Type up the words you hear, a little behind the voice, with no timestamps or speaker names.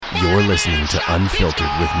You're listening to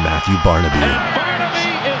Unfiltered with Matthew Barnaby. And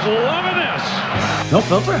Barnaby is loving this. No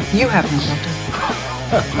filter? You have no filter.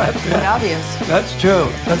 But obvious. That's true.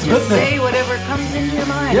 That's a good Just thing. say whatever comes into your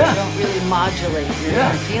mind. Yeah. You don't really modulate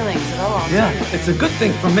your feelings at all. Yeah, it's a good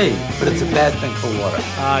thing for me, but it's a bad thing for water.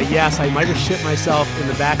 Yes, I might have shit myself in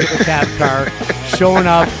the back of the cab car, showing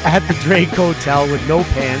up at the Drake Hotel with no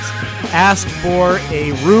pants, asked for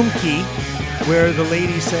a room key where the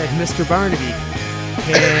lady said, Mr. Barnaby,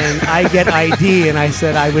 can I get ID? And I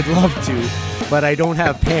said, I would love to, but I don't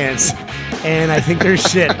have pants, and I think there's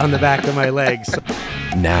shit on the back of my legs.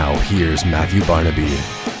 Now, here's Matthew Barnaby.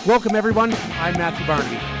 Welcome, everyone. I'm Matthew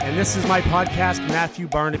Barnaby, and this is my podcast, Matthew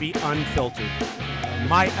Barnaby Unfiltered.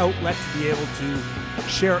 My outlet to be able to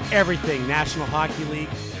share everything National Hockey League,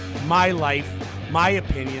 my life, my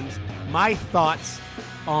opinions, my thoughts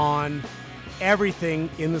on everything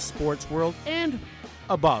in the sports world and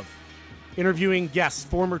above. Interviewing guests,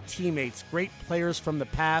 former teammates, great players from the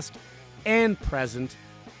past and present.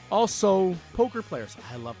 Also, poker players.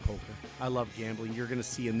 I love poker. I love gambling. You're going to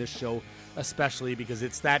see in this show, especially because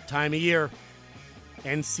it's that time of year.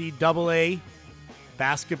 NCAA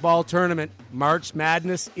basketball tournament. March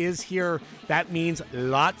Madness is here. That means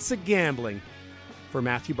lots of gambling for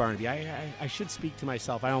Matthew Barnaby. I should speak to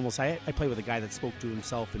myself. I play with a guy that spoke to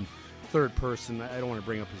himself in third person. I don't want to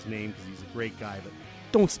bring up his name because he's a great guy, but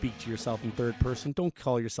don't speak to yourself in third person. Don't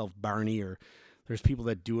call yourself Barney, or there's people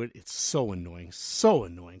that do it. It's so annoying. So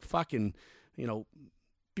annoying. Fucking,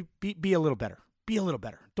 be a little better. Be a little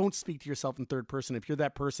better. Don't speak to yourself in third person. If you're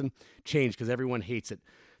that person, change, because everyone hates it.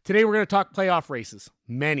 Today we're going to talk playoff races.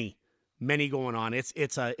 Many going on.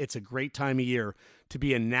 It's a great time of year to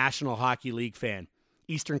be a National Hockey League fan.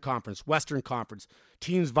 Eastern Conference, Western Conference,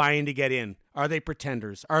 teams vying to get in. Are they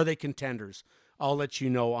pretenders? Are they contenders? I'll let you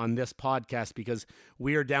know on this podcast because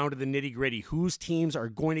we are down to the nitty-gritty. Whose teams are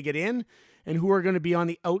going to get in and who are going to be on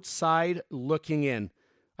the outside looking in.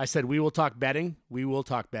 I said we will talk betting. We will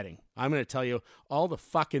talk betting. I'm going to tell you all the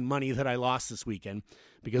fucking money that I lost this weekend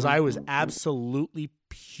because I was absolutely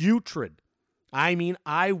putrid. I mean,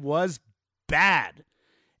 I was bad.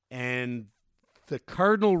 And the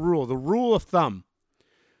cardinal rule, the rule of thumb,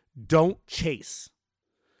 don't chase.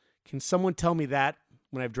 Can someone tell me that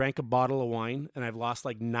when I've drank a bottle of wine and I've lost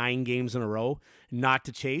like 9 games in a row, not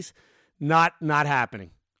to chase? Not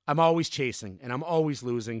happening. I'm always chasing and I'm always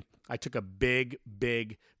losing. I took a big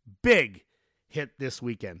hit this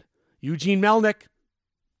weekend. Eugene Melnyk,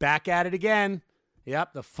 back at it again.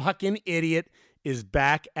 Yep, the fucking idiot is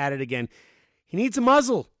back at it again. He needs a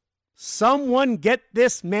muzzle. Someone get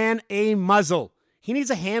this man a muzzle. He needs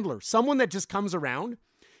a handler. Someone that just comes around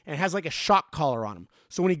and has like a shock collar on him.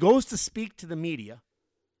 So when he goes to speak to the media,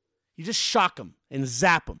 you just shock him and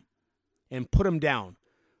zap him and put him down.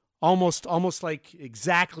 Almost like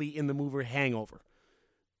exactly in the movie Hangover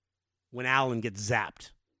when Alan gets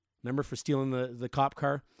zapped. Remember for stealing the cop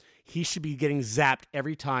car? He should be getting zapped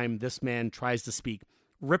every time this man tries to speak.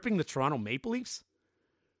 Ripping the Toronto Maple Leafs?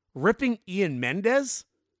 Ripping Ian Mendez?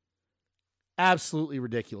 Absolutely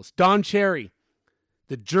ridiculous. Don Cherry.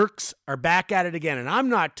 The jerks are back at it again. And I'm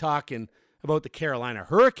not talking about the Carolina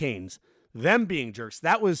Hurricanes, them being jerks.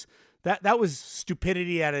 That was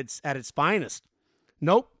stupidity at its finest.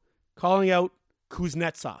 Nope. Calling out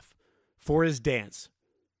Kuznetsov for his dance.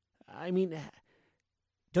 I mean,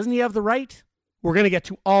 doesn't he have the right? We're going to get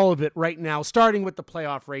to all of it right now, starting with the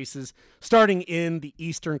playoff races, starting in the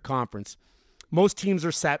Eastern Conference. Most teams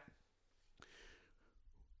are set.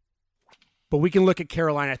 But we can look at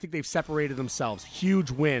Carolina. I think they've separated themselves. Huge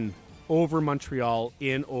win over Montreal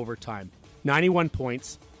in overtime. 91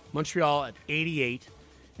 points. Montreal at 88.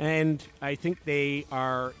 And I think they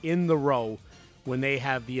are in the row when they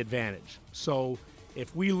have the advantage. So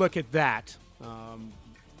if we look at that,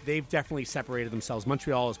 they've definitely separated themselves.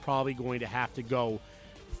 Montreal is probably going to have to go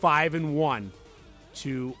 5-1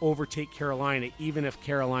 to overtake Carolina, even if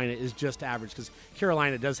Carolina is just average, because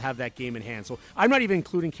Carolina does have that game in hand. So I'm not even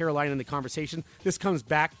including Carolina in the conversation. This comes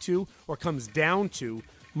back to, or comes down to,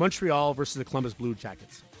 Montreal versus the Columbus Blue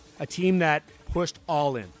Jackets, a team that pushed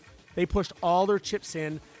all in. They pushed all their chips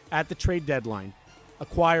in at the trade deadline,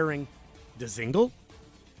 acquiring Dzingel,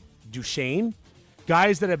 Duchesne,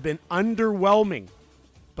 guys that have been underwhelming.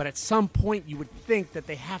 But at some point, you would think that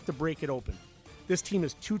they have to break it open. This team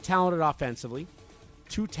is too talented offensively,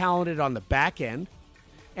 too talented on the back end,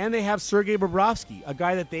 and they have Sergei Bobrovsky, a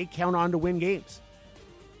guy that they count on to win games.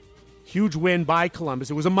 Huge win by Columbus.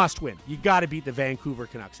 It was a must-win. You got to beat the Vancouver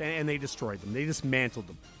Canucks, and they destroyed them. They dismantled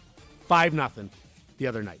them. 5-0 the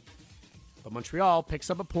other night. But Montreal picks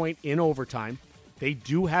up a point in overtime. They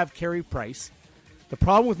do have Carey Price. The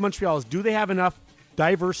problem with Montreal is, do they have enough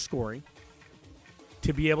diverse scoring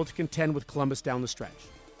to be able to contend with Columbus down the stretch.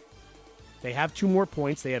 They have 2 more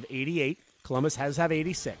points. They have 88. Columbus has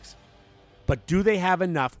 86. But do they have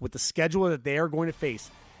enough with the schedule that they are going to face?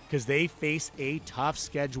 Because they face a tough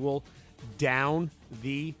schedule down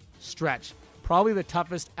the stretch. Probably the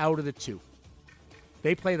toughest out of the 2.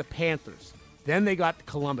 They play the Panthers. Then they got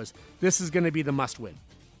Columbus. This is going to be the must-win.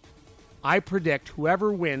 I predict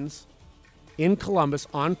whoever wins in Columbus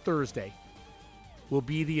on Thursday will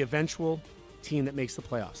be the eventual team that makes the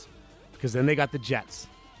playoffs. Because then they got the Jets.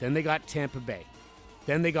 Then they got Tampa Bay.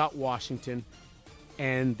 Then they got Washington.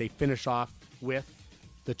 And they finish off with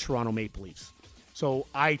the Toronto Maple Leafs. So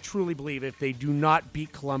I truly believe if they do not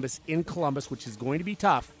beat Columbus in Columbus, which is going to be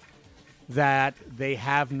tough, that they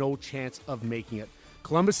have no chance of making it.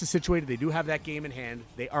 Columbus is situated. They do have that game in hand.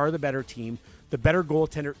 They are the better team. The better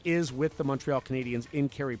goaltender is with the Montreal Canadiens in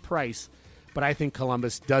Carey Price. But I think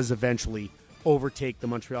Columbus does eventually overtake the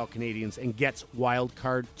Montreal Canadiens and gets wild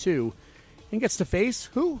card 2 and gets to face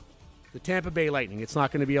who? The Tampa Bay Lightning. It's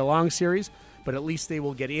not going to be a long series, but at least they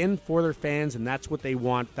will get in for their fans, and that's what they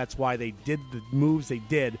want. That's why they did the moves they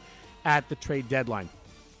did at the trade deadline.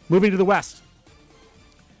 Moving to the West.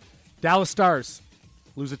 Dallas Stars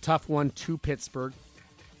lose a tough one to Pittsburgh.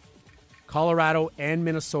 Colorado and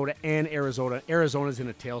Minnesota and Arizona. Arizona's in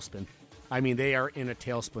a tailspin. I mean, they are in a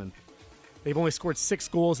tailspin. They've only scored 6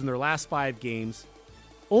 goals in their last 5 games.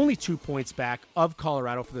 Only 2 points back of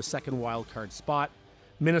Colorado for the second wild card spot.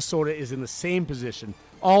 Minnesota is in the same position,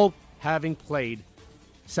 all having played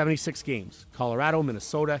 76 games. Colorado,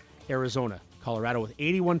 Minnesota, Arizona. Colorado with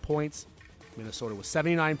 81 points. Minnesota with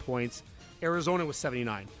 79 points. Arizona with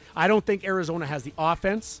 79. I don't think Arizona has the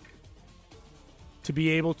offense to be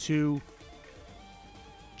able to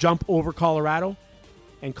jump over Colorado.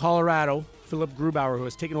 And Colorado, Philip Grubauer, who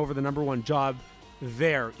has taken over the number 1 job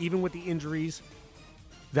there, even with the injuries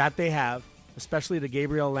that they have, especially to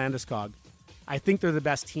Gabriel Landeskog, I think they're the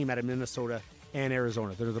best team out of Minnesota and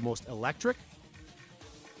Arizona. They're the most electric.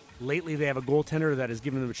 Lately, they have a goaltender that has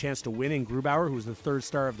given them a chance to win in Grubauer, who's the 3rd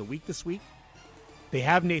star of the week this week. They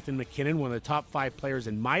have Nathan McKinnon, one of the top 5 players,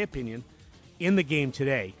 in my opinion, in the game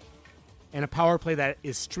today. And a power play that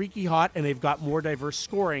is streaky hot, and they've got more diverse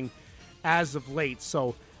scoring as of late.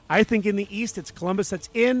 So I think in the East, it's Columbus that's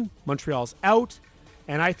in, Montreal's out,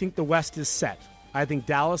 and I think the West is set. I think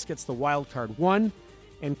Dallas gets the wild card 1,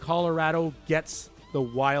 and Colorado gets the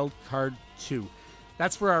wild card 2.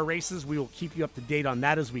 That's for our races. We will keep you up to date on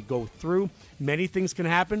that as we go through. Many things can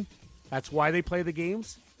happen. That's why they play the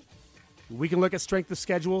games. We can look at strength of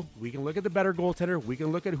schedule. We can look at the better goaltender. We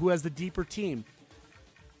can look at who has the deeper team.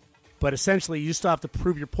 But essentially, you still have to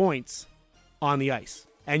prove your points on the ice.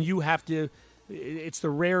 And you have to, it's the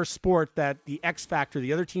rare sport that the X factor,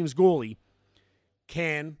 the other team's goalie,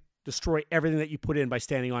 can destroy everything that you put in by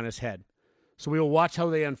standing on his head. So we will watch how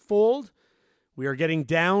they unfold. We are getting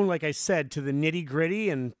down, like I said, to the nitty-gritty,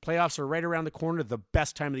 and playoffs are right around the corner, the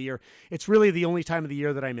best time of the year. It's really the only time of the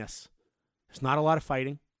year that I miss. There's not a lot of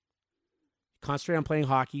fighting. Concentrate on playing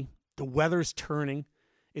hockey. The weather's turning.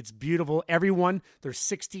 It's beautiful. Everyone, there's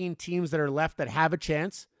 16 teams that are left that have a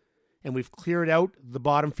chance, and we've cleared out the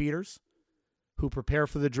bottom feeders who prepare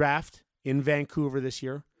for the draft in Vancouver this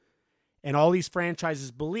year. And all these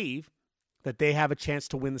franchises believe that they have a chance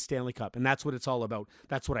to win the Stanley Cup. And that's what it's all about.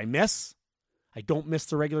 That's what I miss. I don't miss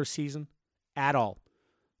the regular season at all.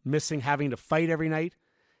 Missing having to fight every night?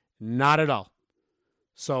 Not at all.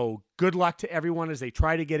 So good luck to everyone as they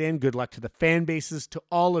try to get in. Good luck to the fan bases, to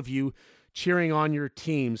all of you. Cheering on your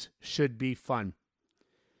teams should be fun.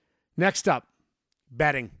 Next up,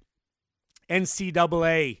 betting.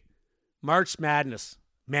 NCAA March Madness.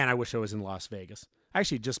 Man, I wish I was in Las Vegas. I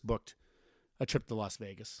actually just booked a trip to Las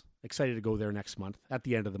Vegas. Excited to go there next month, at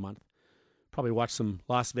the end of the month. Probably watch some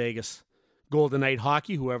Las Vegas Golden Knight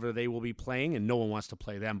hockey, whoever they will be playing, and no one wants to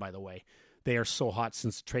play them, by the way. They are so hot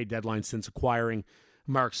since the trade deadline, since acquiring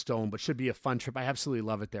Mark Stone, but should be a fun trip. I absolutely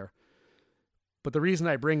love it there. But the reason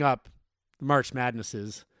I bring up March Madness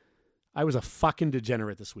is I was a fucking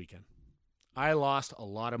degenerate this weekend. I lost a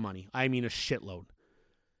lot of money. I mean a shitload.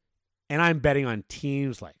 And I'm betting on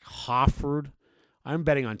teams like Hofford. I'm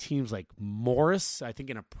betting on teams like Morris, I think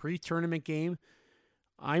in a pre-tournament game.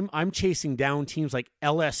 I'm chasing down teams like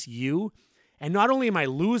LSU. And not only am I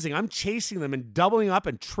losing, I'm chasing them and doubling up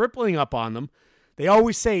and tripling up on them. They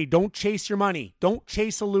always say, don't chase your money. Don't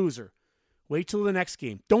chase a loser. Wait till the next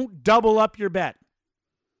game. Don't double up your bet.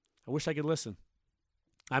 I wish I could listen.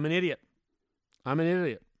 I'm an idiot. I'm an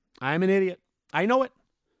idiot. I'm an idiot. I know it.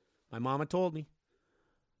 My mama told me.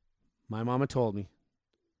 My mama told me,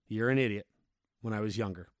 you're an idiot when I was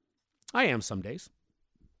younger. I am some days.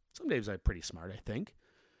 Some days I'm pretty smart, I think.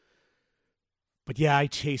 But yeah, I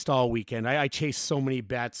chased all weekend. I chased so many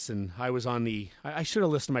bets, and I was on I should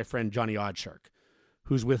have listened to my friend Johnny Oddshark,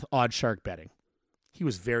 who's with Oddshark Betting. He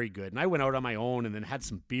was very good. And I went out on my own and then had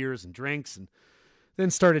some beers and drinks and then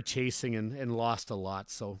started chasing and lost a lot.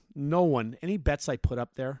 So any bets I put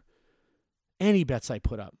up there, please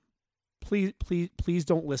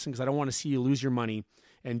don't listen, because I don't want to see you lose your money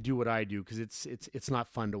and do what I do, because it's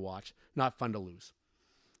not fun to watch, not fun to lose.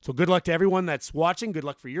 So good luck to everyone that's watching. Good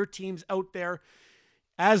luck for your teams out there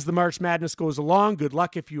as the March Madness goes along. Good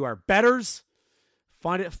luck if you are bettors.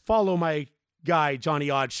 Follow my guy, Johnny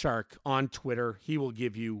Oddshark, on Twitter. He will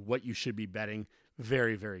give you what you should be betting.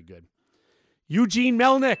 Very, very good. Eugene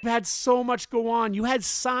Melnyk had so much go on. You had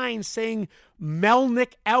signs saying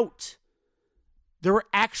Melnyk out. There were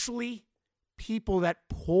actually people that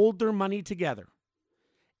pulled their money together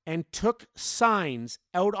and took signs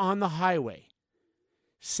out on the highway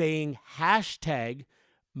saying hashtag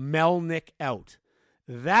Melnyk out.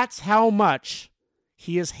 That's how much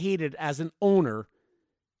he is hated as an owner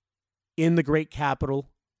in the great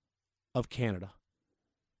capital of Canada.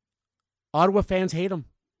 Ottawa fans hate him,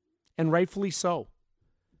 and rightfully so.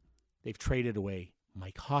 They've traded away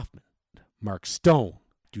Mike Hoffman, Mark Stone,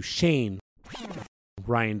 Duchesne,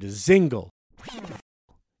 Ryan Dzingel,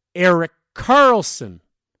 Erik Karlsson,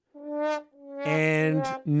 and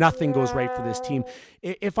nothing goes right for this team.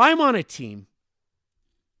 If I'm on a team,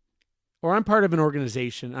 or I'm part of an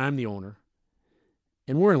organization, I'm the owner,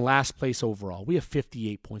 and we're in last place overall. We have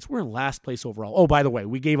 58 points. We're in last place overall. Oh, by the way,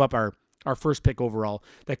 we gave up our first pick overall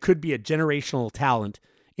that could be a generational talent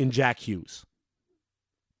in Jack Hughes.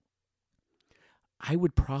 I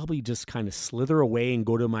would probably just kind of slither away and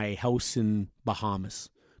go to my house in Bahamas.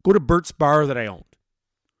 Go to Bert's bar that I owned.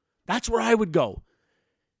 That's where I would go.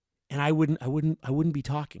 And I wouldn't be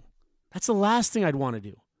talking. That's the last thing I'd want to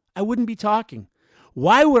do. I wouldn't be talking.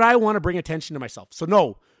 Why would I want to bring attention to myself? So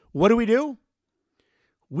no, what do?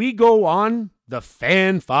 We go on the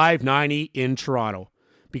Fan 590 in Toronto,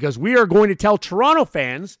 because we are going to tell Toronto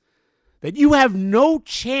fans that you have no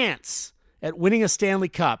chance at winning a Stanley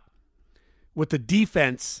Cup with the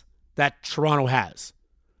defense that Toronto has.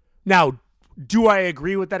 Now, do I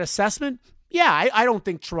agree with that assessment? Yeah, I don't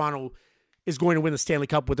think Toronto is going to win the Stanley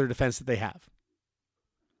Cup with their defense that they have.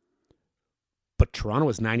 But Toronto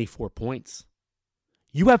has 94 points.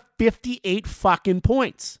 You have 58 fucking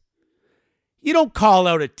points. You don't call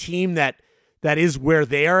out a team that is where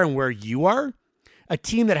they are and where you are. A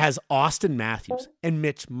team that has Austin Matthews and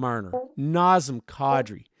Mitch Marner, Nazem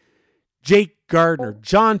Kadri, Jake Gardner,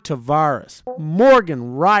 John Tavares,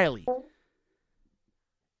 Morgan Riley,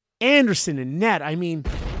 Anderson and Net. I mean,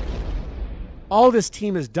 all this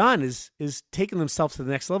team has done is taken themselves to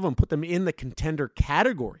the next level and put them in the contender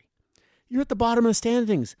category. You're at the bottom of the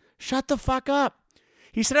standings. Shut the fuck up.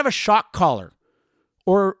 He should have a shock collar,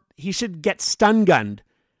 or he should get stun gunned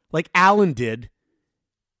like Alan did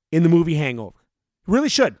in the movie Hangover. He really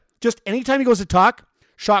should. Just anytime he goes to talk,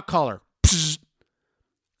 shock collar. Psst,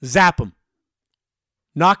 zap him.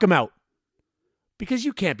 Knock him out. Because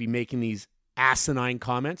you can't be making these asinine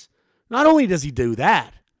comments. Not only does he do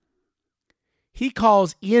that, he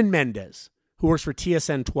calls Ian Mendez, who works for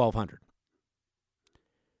TSN 1200,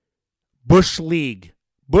 Bush League.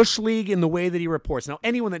 Bush League in the way that he reports. Now,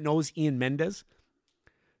 anyone that knows Ian Mendez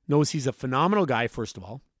knows he's a phenomenal guy, first of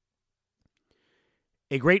all.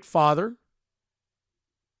 A great father,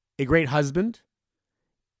 a great husband,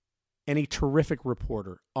 and a terrific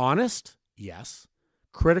reporter. Honest? Yes.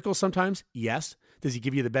 Critical sometimes? Yes. Does he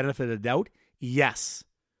give you the benefit of the doubt? Yes.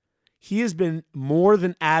 He has been more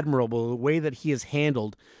than admirable the way that he has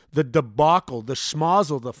handled the debacle, the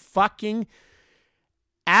schmozzle, the fucking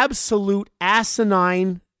absolute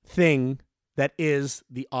asinine thing that is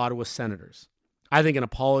the Ottawa Senators. I think an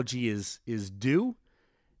apology is due,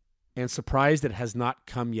 and surprised it has not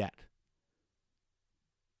come yet.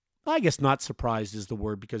 I guess not surprised is the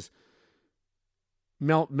word, because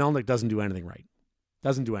Melnyk doesn't do anything right.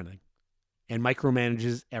 Doesn't do anything. And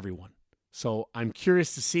micromanages everyone. So I'm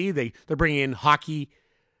curious to see. They're bringing in hockey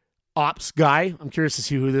ops guy. I'm curious to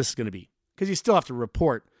see who this is going to be, because you still have to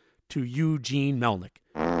report to Eugene Melnyk.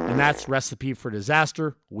 And that's recipe for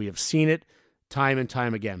disaster. We have seen it time and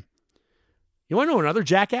time again. You want to know another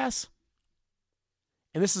jackass?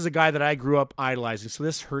 And this is a guy that I grew up idolizing, so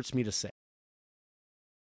this hurts me to say.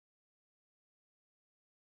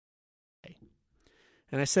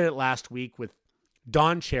 And I said it last week with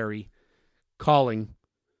Don Cherry calling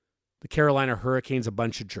the Carolina Hurricanes a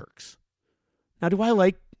bunch of jerks. Now, do I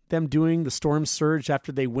like them doing the storm surge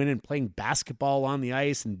after they win and playing basketball on the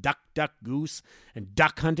ice and duck, duck, goose and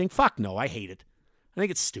duck hunting? Fuck no, I hate it. I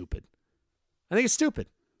think it's stupid.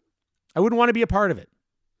 I wouldn't want to be a part of it.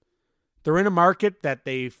 They're in a market that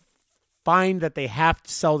they find that they have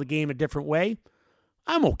to sell the game a different way.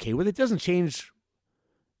 I'm okay with it. It doesn't change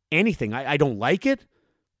anything. I don't like it,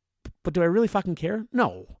 but do I really fucking care?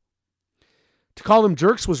 No. To call them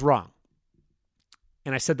jerks was wrong.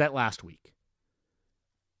 And I said that last week.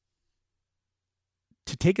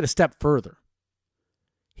 To take it a step further,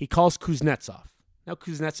 he calls Kuznetsov. Now,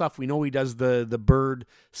 Kuznetsov, we know he does the bird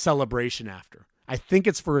celebration after. I think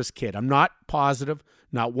it's for his kid. I'm not positive,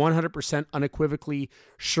 not 100% unequivocally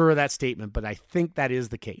sure of that statement, but I think that is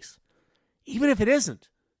the case. Even if it isn't,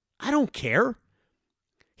 I don't care.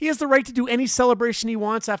 He has the right to do any celebration he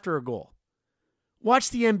wants after a goal. Watch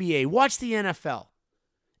the NBA, watch the NFL.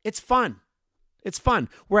 It's fun. It's fun.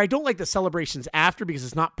 Where I don't like the celebrations after because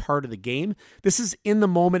it's not part of the game. This is in the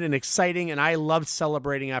moment and exciting, and I love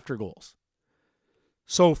celebrating after goals.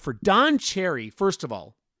 So for Don Cherry, first of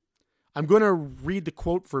all, I'm going to read the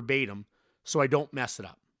quote verbatim so I don't mess it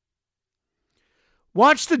up.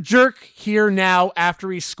 Watch the jerk here now after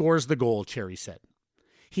he scores the goal, Cherry said.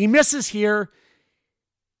 He misses here.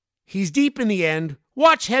 He's deep in the end.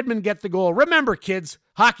 Watch Hedman get the goal. Remember, kids,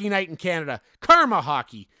 hockey night in Canada. Karma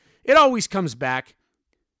hockey. It always comes back.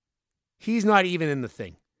 He's not even in the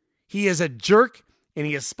thing. He is a jerk, and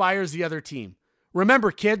he inspires the other team.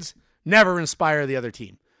 Remember, kids, never inspire the other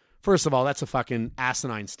team. First of all, that's a fucking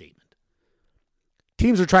asinine statement.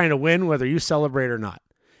 Teams are trying to win whether you celebrate or not.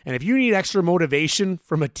 And if you need extra motivation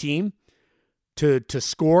from a team to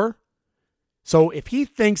score, so if he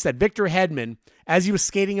thinks that Victor Hedman, as he was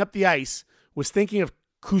skating up the ice, was thinking of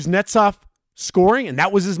Kuznetsov scoring, and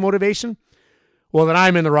that was his motivation, well, then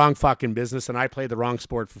I'm in the wrong fucking business, and I played the wrong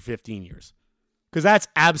sport for 15 years. Because that's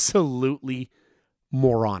absolutely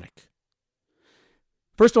moronic.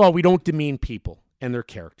 First of all, we don't demean people and their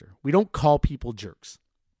character. We don't call people jerks.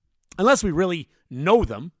 Unless we really know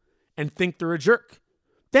them and think they're a jerk.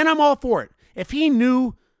 Then I'm all for it. If he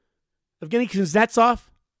knew Evgeny Kuznetsov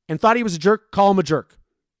and thought he was a jerk, call him a jerk.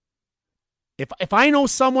 If I know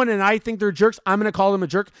someone and I think they're jerks, I'm going to call them a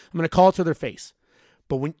jerk. I'm going to call it to their face.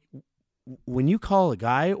 But when you call a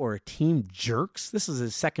guy or a team jerks, this is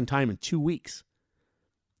his second time in 2 weeks,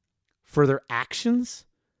 for their actions,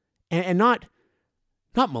 and not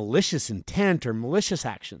malicious intent or malicious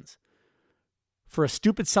actions, for a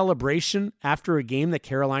stupid celebration after a game that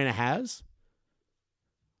Carolina has,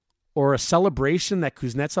 or a celebration that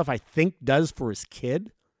Kuznetsov, I think, does for his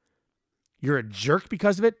kid, you're a jerk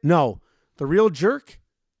because of it? No. The real jerk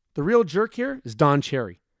here is Don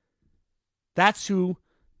Cherry. That's who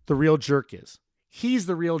the real jerk is. He's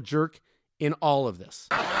the real jerk in all of this.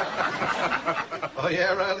 Oh,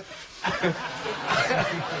 yeah, Riley?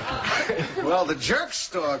 Well, the jerk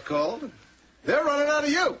store called. They're running out of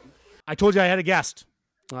you. I told you I had a guest.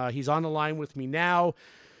 He's on the line with me now.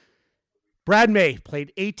 Brad May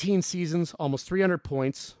played 18 seasons, almost 300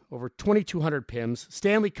 points, over 2,200 PIMs,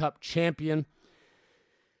 Stanley Cup champion,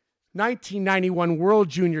 1991 World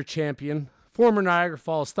Junior champion, former Niagara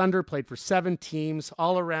Falls Thunder, played for 7 teams,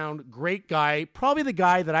 all-around great guy, probably the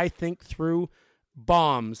guy that I think threw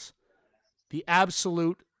bombs the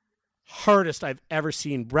absolute hardest I've ever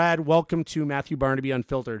seen. Brad, welcome to Matthew Barnaby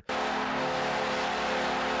Unfiltered.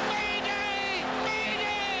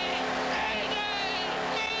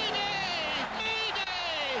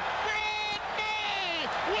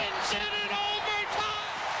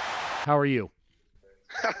 How are you?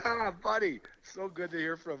 Buddy, so good to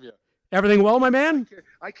hear from you. Everything well, my man?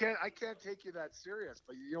 I can't take you that serious,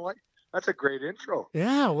 but you know what? That's a great intro.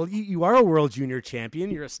 Yeah, well, you are a World Junior champion.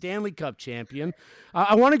 You're a Stanley Cup champion.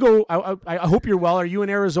 I want to go. I hope you're well. Are you in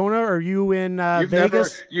Arizona? Or are you in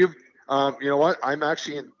Vegas? You know what? I'm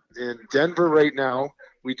actually in Denver right now.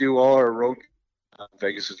 We do all our road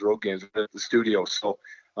Vegas's road games at the studio. So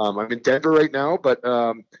I'm in Denver right now, but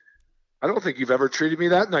I don't think you've ever treated me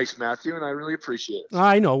that nice, Matthew, and I really appreciate it.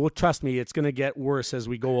 I know. Well, trust me, it's going to get worse as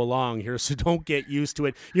we go along here, so don't get used to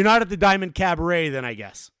it. You're not at the Diamond Cabaret then, I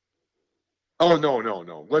guess. Oh, no.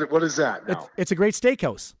 What is that now? It's a great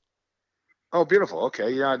steakhouse. Oh, beautiful.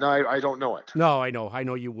 Okay. Yeah, no, I don't know it. No, I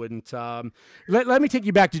know you wouldn't. Let me take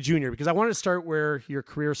you back to junior, because I wanted to start where your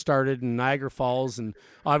career started in Niagara Falls, and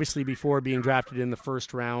obviously before being drafted in the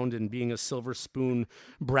first round and being a Silver Spoon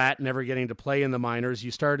brat, never getting to play in the minors,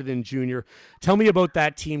 you started in junior. Tell me about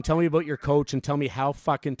that team. Tell me about your coach, and tell me how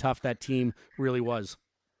fucking tough that team really was.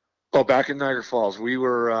 Oh, back in Niagara Falls, we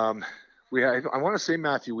were, I want to say,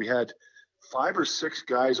 Matthew, we had 5 or 6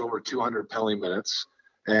 guys over 200 penalty minutes.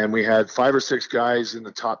 And we had 5 or 6 guys in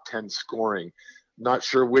the top 10 scoring. Not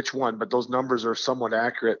sure which one, but those numbers are somewhat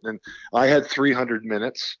accurate. And I had 300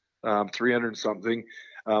 minutes. 300 something,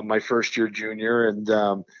 my first year junior, and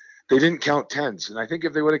they didn't count tens. And I think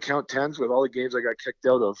if they would have count tens with all the games I got kicked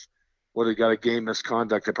out of, would have got a game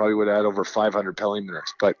misconduct, I probably would have had over 500 penalty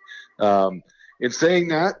minutes. But in saying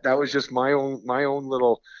that, that was just my own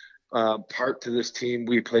little part to this team.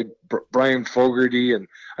 We played Brian Fogarty, and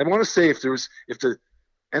I want to say if the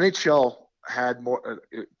NHL had more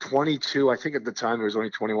 22, I think at the time there was only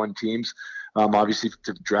 21 teams, obviously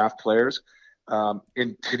to draft players.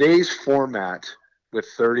 In today's format with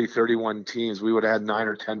 31 teams, we would have had 9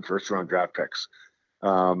 or 10 first-round draft picks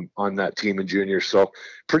on that team in junior. So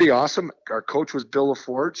pretty awesome. Our coach was Bill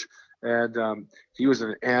LaForge, and he was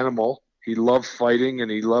an animal. He loved fighting, and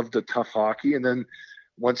he loved the tough hockey. And then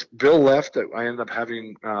once Bill left, I ended up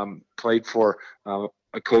having played for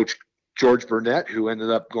a coach, George Burnett, who ended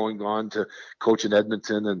up going on to coach in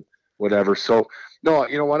Edmonton and whatever. So, no,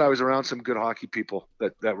 you know what? I was around some good hockey people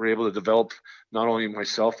that were able to develop not only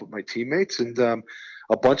myself, but my teammates. And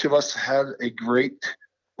a bunch of us had a great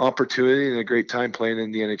opportunity and a great time playing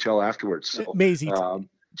in the NHL afterwards. So, Maisie,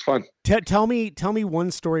 it's fun. Tell me one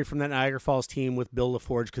story from that Niagara Falls team with Bill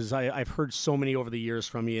LaForge, because I've heard so many over the years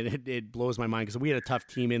from you, and it blows my mind, because we had a tough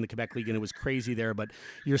team in the Quebec League, and it was crazy there. But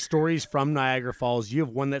your stories from Niagara Falls, you have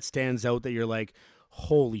one that stands out that you're like,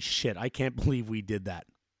 holy shit, I can't believe we did that.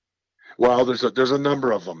 Well, there's a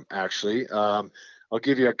number of them, actually. I'll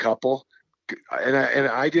give you a couple. And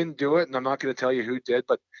I didn't do it, and I'm not going to tell you who did,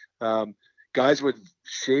 but guys would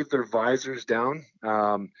shave their visors down,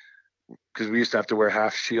 because we used to have to wear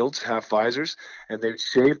half shields, half visors, and they'd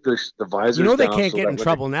shave the visors down. You know they can't get in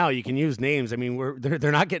trouble now. You can use names. I mean,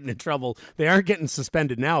 they're not getting in trouble. They aren't getting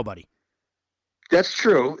suspended now, buddy. That's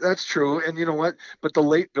true. And you know what? But the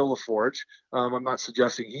late Bill LaForge, I'm not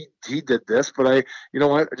suggesting he did this, but you know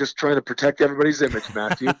what? Just trying to protect everybody's image,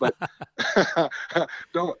 Matthew. But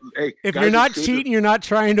don't. Hey, if you're not cheating, you're not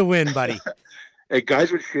trying to win, buddy. Hey,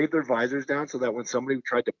 guys would shave their visors down so that when somebody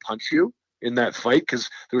tried to punch you in that fight, because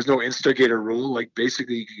there was no instigator rule, like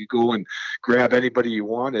basically you could go and grab anybody you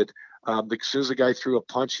wanted. As soon as the guy threw a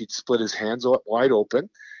punch, he'd split his hands wide open,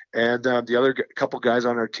 and the other couple guys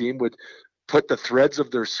on our team would put the threads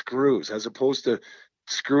of their screws, as opposed to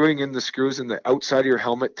screwing in the screws in the outside of your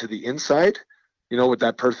helmet to the inside, you know, with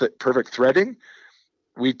that perfect threading.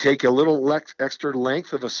 We'd take a little extra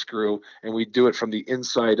length of a screw and we'd do it from the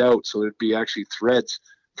inside out. So there'd be actually threads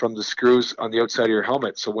from the screws on the outside of your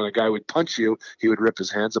helmet. So when a guy would punch you, he would rip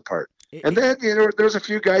his hands apart. And then, you know, there's a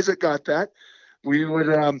few guys that got that. We would,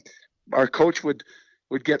 our coach would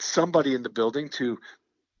get somebody in the building to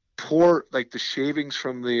pour like the shavings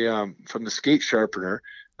from the skate sharpener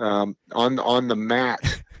on the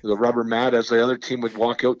mat, the rubber mat, as the other team would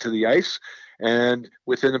walk out to the ice. And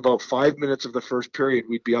within about 5 minutes of the first period,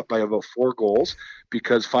 we'd be up by about 4 goals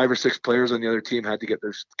because 5 or 6 players on the other team had to get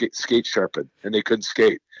their skate sharpened and they couldn't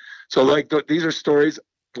skate. So like these are stories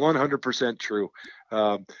 100% true.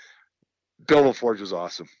 Bill LaForge was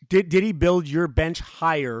awesome. Did he build your bench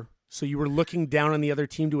higher so you were looking down on the other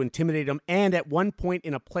team to intimidate them? And at one point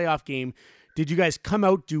in a playoff game, did you guys come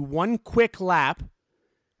out, do one quick lap,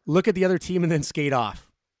 look at the other team, and then skate off?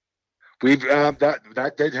 We've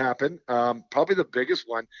that did happen. Probably the biggest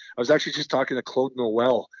one. I was actually just talking to Claude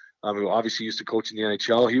Noel, who obviously used to coach in the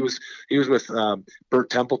NHL. He was with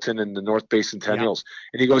Bert Templeton in the North Bay Centennials,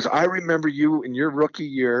 and he goes, "I remember you in your rookie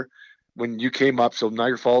year when you came up." So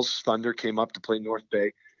Niagara Falls Thunder came up to play North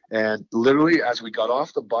Bay, and literally as we got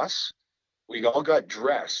off the bus, we all got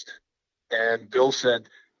dressed, and Bill said,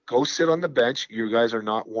 "Go sit on the bench. You guys are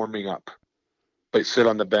not warming up, but sit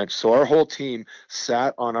on the bench." So our whole team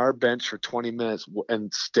sat on our bench for 20 minutes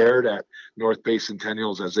and stared at North Bay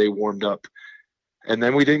Centennials as they warmed up. And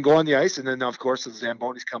then we didn't go on the ice. And then, of course, the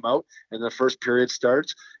Zambonis come out and the first period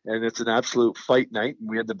starts, and it's an absolute fight night. And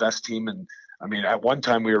we had the best team. And I mean, at one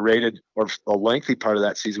time we were rated, or a lengthy part of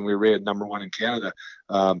that season, we were rated number 1 in Canada.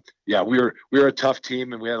 We were a tough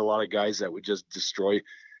team, and we had a lot of guys that would just destroy,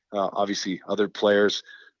 obviously, other players,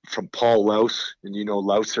 from Paul Louse, and you know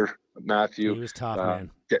Louser, Matthew. He was tough,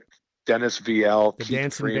 man. Dennis VL, the Keith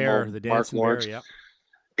dancing Primo, bear, the dancing Mark Lawrence, bear, yep.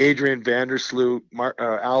 Adrian Vandersloot,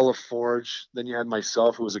 Al LaForge. Then you had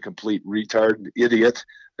myself, who was a complete retard, idiot,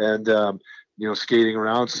 and skating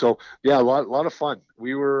around. So yeah, a lot of fun.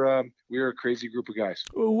 We were a crazy group of guys.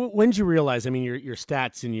 When did you realize? I mean, your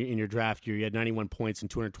stats in your draft year, you had 91 points in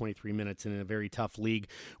 223 minutes in a very tough league.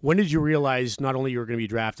 When did you realize not only you were going to be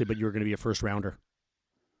drafted, but you were going to be a first rounder?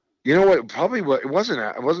 You know what? It wasn't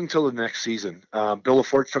until the next season. Bill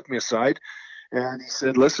LaForge took me aside, And he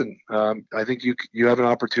said, listen, I think you have an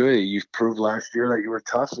opportunity. You've proved last year that you were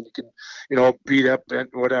tough and you can, beat up and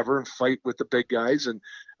whatever and fight with the big guys. And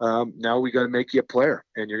now we got to make you a player.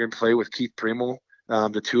 And you're going to play with Keith Primo.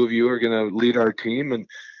 The two of you are going to lead our team and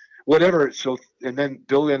whatever. So, and then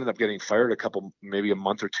Bill ended up getting fired maybe a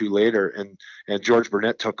month or two later. And George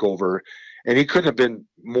Burnett took over. And he couldn't have been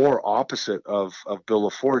more opposite of Bill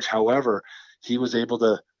LaForge. However, he was able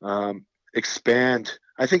to expand.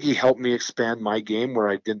 I think he helped me expand my game where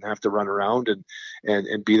I didn't have to run around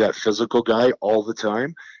and be that physical guy all the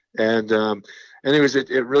time. And anyways,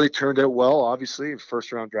 it really turned out well, obviously,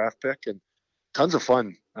 first round draft pick and tons of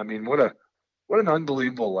fun. I mean, what an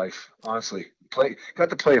unbelievable life, honestly. Got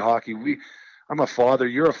to play hockey. I'm a father.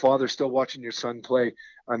 You're a father still watching your son play.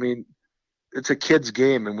 I mean, it's a kid's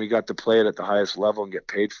game, and we got to play it at the highest level and get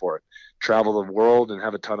paid for it. Travel the world and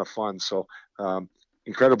have a ton of fun. So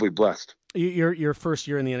incredibly blessed. Your first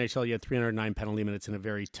year in the NHL, you had 309 penalty minutes in a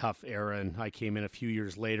very tough era, and I came in a few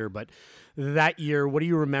years later. But that year, what do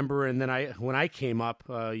you remember? And then when I came up,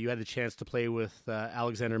 you had the chance to play with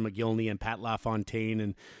Alexander McGillney and Pat LaFontaine.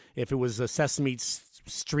 And if it was a Sesame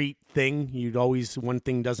Street thing, one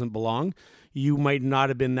thing doesn't belong. You might not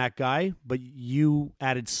have been that guy, but you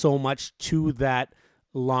added so much to that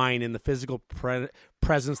line and the physical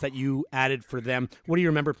presence that you added for them. What do you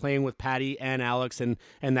remember playing with Patty and Alex and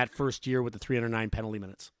that first year with the 309 penalty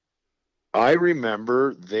minutes? I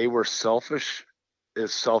remember they were selfish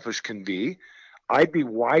as selfish can be. I'd be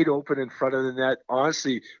wide open in front of the net,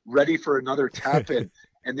 honestly, ready for another tap in,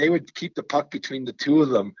 and they would keep the puck between the two of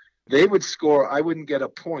them. They would score. I wouldn't get a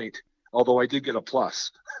point, although I did get a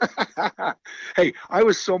plus. Hey, I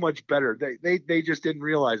was so much better. They just didn't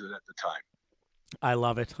realize it at the time. I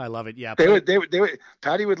love it. Yeah. They would.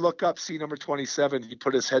 Patty would look up, see number 27. He'd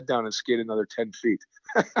put his head down and skate another 10 feet,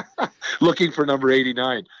 looking for number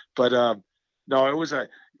 89. But no, it was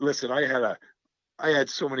listen. I had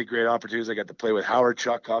so many great opportunities. I got to play with Howard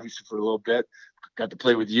Chuck, obviously, for a little bit. Got to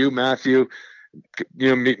play with you, Matthew.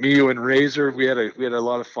 Me, you, and Razor. We had a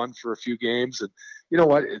lot of fun for a few games. And you know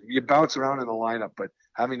what? You bounce around in the lineup, but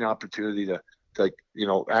having the opportunity to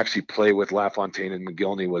actually play with LaFontaine and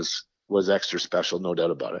McGillney was extra special, no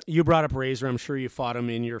doubt about it. You brought up Razor. I'm sure you fought him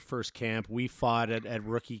in your first camp. We fought at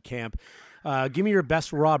rookie camp. Give me your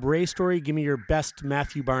best Rob Ray story. Give me your best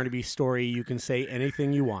Matthew Barnaby story. You can say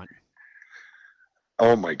anything you want.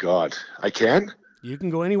 Oh, my God. I can? You can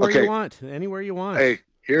go anywhere you want. Anywhere you want. Hey,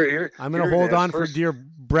 here. I'm going to hold on for dear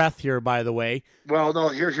breath here, by the way. Well, no,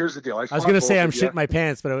 here's the deal. I was going to say I'm shitting my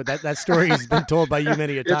pants, but that story has been told by you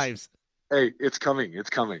many a times. Hey, it's coming.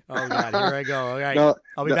 Oh, God, here I go. All right.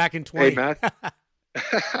 I'll be back in 20.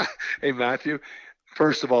 Hey, Matthew.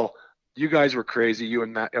 First of all, you guys were crazy. You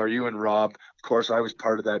and Rob. Of course, I was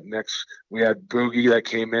part of that mix. We had Boogie that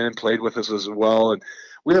came in and played with us as well. And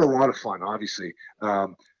we had a lot of fun, obviously.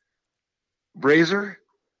 Razor,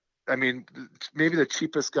 I mean, maybe the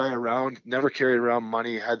cheapest guy around, never carried around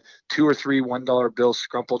money, had 2 or 3 $1 bills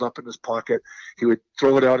scrumpled up in his pocket. He would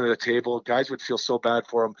throw it out at a table. Guys would feel so bad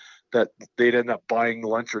for him that they'd end up buying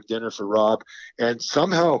lunch or dinner for Rob. And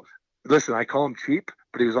somehow, listen, I call him cheap,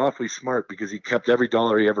 but he was awfully smart because he kept every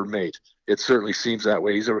dollar he ever made. It certainly seems that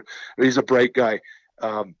way. He's a bright guy.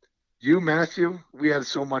 You, Matthew, we had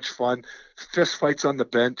so much fun. Fist fights on the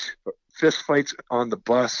bench, fist fights on the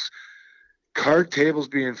bus, card tables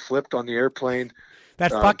being flipped on the airplane.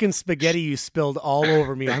 That fucking spaghetti you spilled all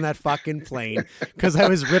over me on that fucking plane because I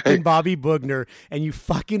was ripping Bobby Bugner and you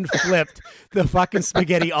fucking flipped the fucking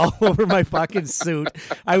spaghetti all over my fucking suit.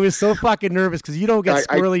 I was so fucking nervous because you don't get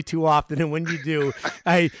squirrely too often, and when you do,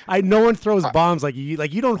 no one throws bombs like you.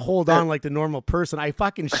 Like, you don't hold on like the normal person. I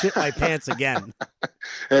fucking shit my pants again.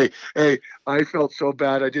 Hey, I felt so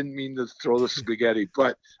bad. I didn't mean to throw the spaghetti,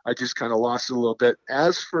 but I just kind of lost it a little bit.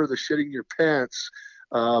 As for the shitting your pants,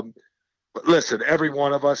 but listen, every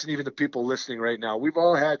one of us, and even the people listening right now, we've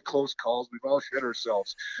all had close calls. We've all shit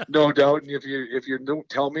ourselves, no doubt. And if you don't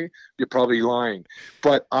tell me, you're probably lying.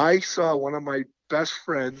 But I saw one of my best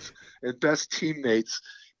friends and best teammates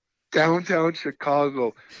downtown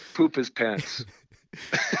Chicago poop his pants.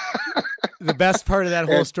 The best part of that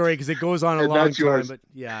whole story, because it goes on a long time, but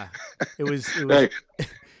yeah, it was. Hey,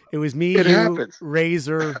 it was me,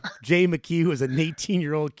 Razor, Jay McKee, who was an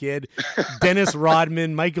 18-year-old kid, Dennis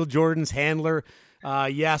Rodman, Michael Jordan's handler.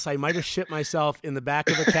 Yes, I might have shit myself in the back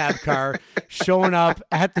of a cab car, showing up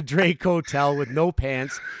at the Drake Hotel with no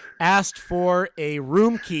pants, asked for a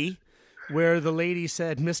room key where the lady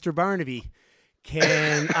said, Mr. Barnaby,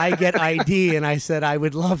 can I get ID? And I said, I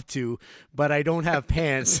would love to, but I don't have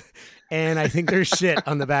pants. And I think there's shit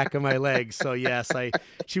on the back of my legs. So yes,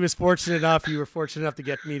 she was fortunate enough. You were fortunate enough to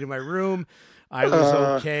get me to my room. I was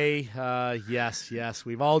okay. Yes.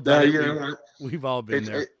 We've all done it. We've all been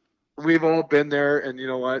there. We've all been there. And you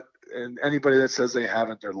know what? And anybody that says they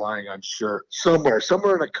haven't, they're lying, I'm sure. Somewhere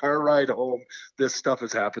in a car ride home, this stuff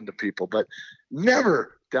has happened to people. But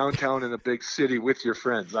never downtown in a big city with your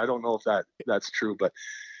friends. I don't know if that's true. But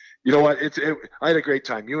you know what? I had a great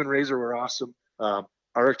time. You and Razor were awesome.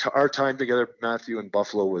 Our time together, Matthew, in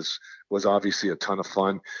Buffalo was obviously a ton of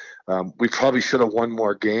fun. We probably should have won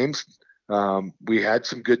more games. We had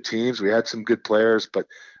some good teams. We had some good players. But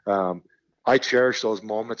I cherish those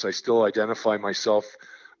moments. I still identify myself.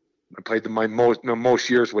 I played my most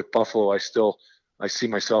years with Buffalo. I see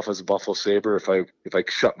myself as a Buffalo Sabre if I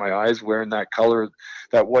shut my eyes wearing that color,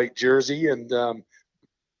 that white jersey, and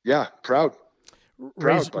proud.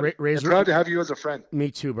 Razor, proud to have you as a friend.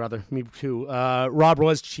 Me too, brother. Me too. Rob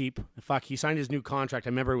was cheap. Fuck, he signed his new contract. I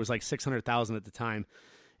remember it was like $600,000 at the time,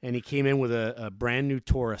 and he came in with a brand new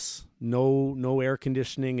Taurus, no air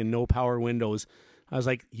conditioning and no power windows. I was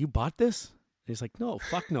like, "You bought this?" He's like, "No,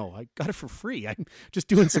 fuck no. I got it for free. I'm just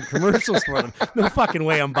doing some commercials for them. No fucking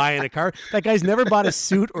way I'm buying a car." That guy's never bought a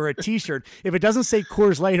suit or a T-shirt. If it doesn't say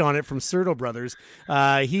Coors Light on it from Serto Brothers,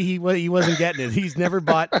 he wasn't getting it. He's never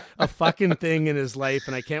bought a fucking thing in his life,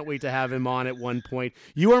 and I can't wait to have him on at one point.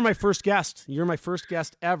 You are my first guest. You're my first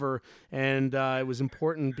guest ever, and it was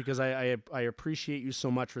important because I appreciate you so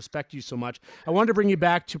much, respect you so much. I wanted to bring you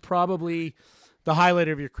back to probably the highlight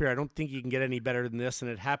of your career. I don't think you can get any better than this, and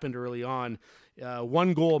it happened early on.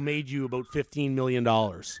 One goal made you about $15 million.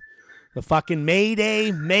 The fucking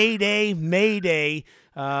Mayday.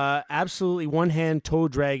 Absolutely one-hand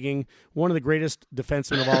toe-dragging, one of the greatest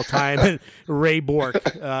defensemen of all time, Ray Bourque,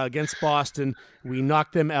 against Boston. We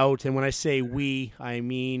knocked them out, and when I say we, I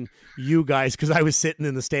mean you guys, because I was sitting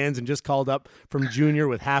in the stands and just called up from junior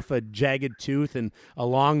with half a jagged tooth and a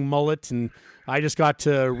long mullet, and I just got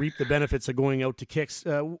to reap the benefits of going out to kicks.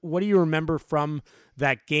 What do you remember from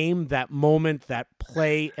that game, that moment, that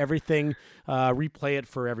play, everything? Replay it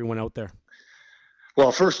for everyone out there.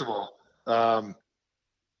 Well, first of all,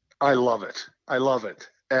 I love it.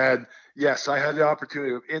 And yes, I had the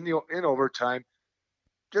opportunity in overtime.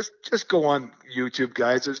 Just go on YouTube,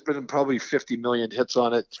 guys. There's been probably 50 million hits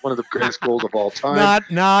on it. It's one of the greatest goals of all time.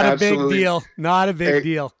 Not a big deal. Not a big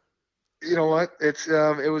deal. You know what? It's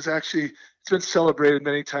been celebrated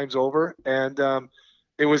many times over, and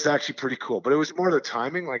it was actually pretty cool. But it was more the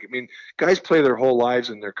timing. Like, I mean, guys play their whole lives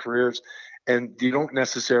and their careers, and you don't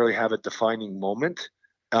necessarily have a defining moment.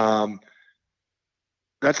 That's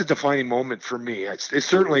a defining moment for me. It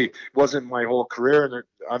certainly wasn't my whole career, and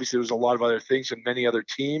obviously there was a lot of other things and many other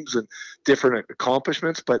teams and different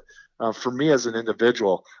accomplishments. But for me as an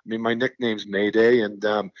individual, I mean, my nickname's Mayday, and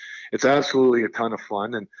it's absolutely a ton of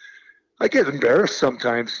fun. And I get embarrassed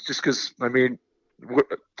sometimes just because, I mean,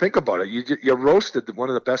 think about it. You roasted one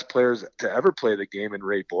of the best players to ever play the game in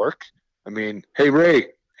Ray Bourque. I mean, hey, Ray,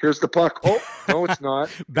 here's the puck. Oh, no, it's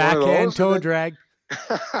not. Backhand toe drag.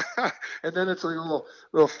 And then it's like a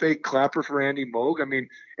little fake clapper for Andy Moog. I mean,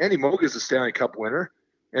 Andy Moog is a Stanley Cup winner,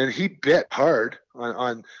 and he bit hard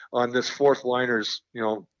on this fourth liner's,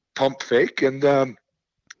 pump fake. And that's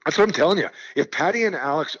what I'm telling you. If Patty and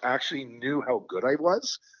Alex actually knew how good I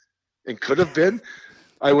was and could have been,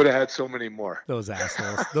 I would have had so many more. Those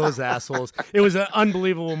assholes. It was an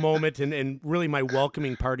unbelievable moment and really my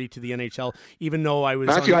welcoming party to the NHL, even though I was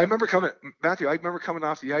Matthew, I remember coming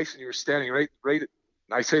off the ice and you were standing right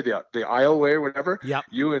I say the aisleway or whatever. Yep.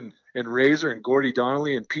 You and Razor and Gordie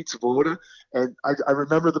Donnelly and Pete Svoboda. And I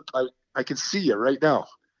remember I can see you right now.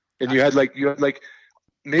 And you had like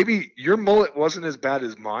maybe your mullet wasn't as bad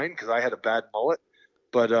as mine because I had a bad mullet.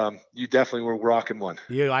 But you definitely were rocking one.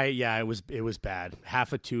 Yeah, it was bad.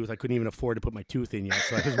 Half a tooth. I couldn't even afford to put my tooth in yet,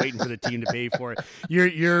 so I was waiting for the team to pay for it.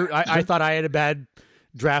 I thought I had a bad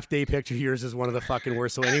draft day picture. Yours is one of the fucking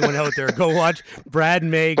worst. So anyone out there, go watch Brad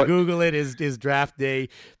May. Google it. His draft day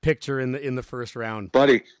picture in the first round.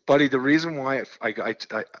 Buddy, the reason why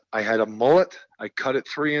I had a mullet, I cut it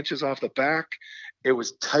 3 inches off the back. It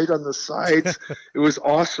was tight on the sides. It was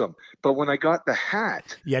awesome. But when I got the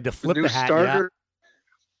hat, you had to flip the hat. Starter,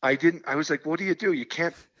 I was like, what do? You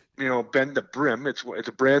can't, bend the brim. It's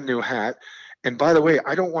a brand new hat. And by the way,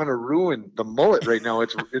 I don't want to ruin the mullet right now.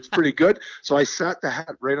 It's pretty good. So I sat the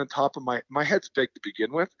hat right on top of my head's big to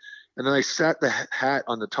begin with. And then I sat the hat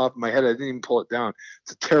on the top of my head. I didn't even pull it down.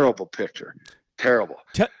 It's a terrible picture. Terrible.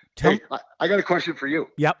 Hey, I got a question for you.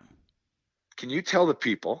 Yep. Can you tell the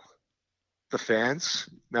people the fans,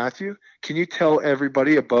 Matthew? Can you tell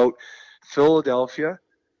everybody about Philadelphia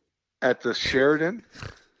at the Sheraton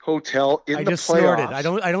Hotel in the playoffs? I just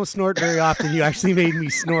snorted. I don't snort very often. You actually made me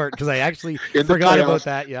snort because I actually forgot about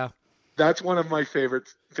that. Yeah. That's one of my favorite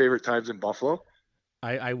times in Buffalo.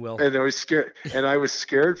 I will. And I was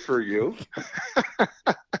scared for you.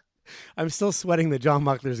 I'm still sweating that John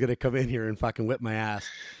Muckler's going to come in here and fucking whip my ass.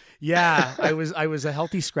 Yeah, I was a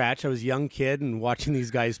healthy scratch. I was a young kid and watching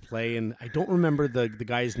these guys play, and I don't remember the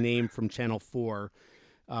guy's name from Channel 4,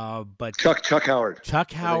 but Chuck Howard.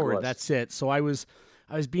 Chuck Howard, that's it. So I was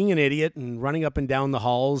being an idiot and running up and down the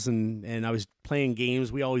halls, and I was playing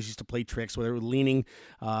games. We always used to play tricks where they were leaning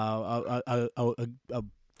a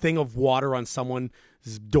thing of water on someone's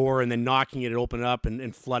door and then knocking it open up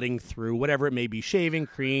and flooding through, whatever it may be, shaving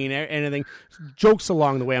cream, anything. Jokes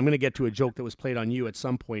along the way. I'm going to get to a joke that was played on you at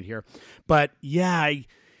some point here. But yeah,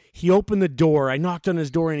 he opened the door. I knocked on his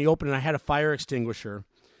door and he opened, and I had a fire extinguisher.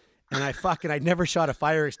 And I'd never shot a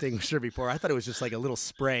fire extinguisher before. I thought it was just like a little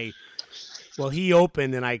spray. Well, he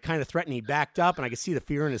opened and I kind of threatened. He backed up and I could see the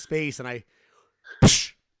fear in his face, and I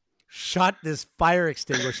shot this fire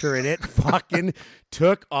extinguisher, and it fucking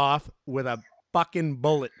took off with a fucking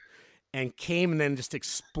bullet and came and then just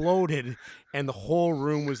exploded, and the whole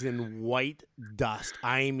room was in white dust.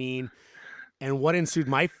 I mean, and what ensued,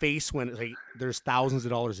 my face went like, there's thousands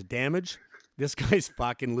of dollars of damage. This guy's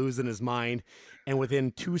fucking losing his mind. And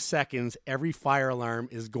within 2 seconds, every fire alarm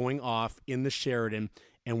is going off in the Sheraton,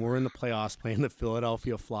 and we're in the playoffs playing the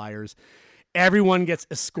Philadelphia Flyers. Everyone gets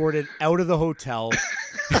escorted out of the hotel.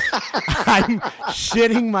 I'm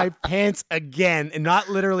shitting my pants again, and not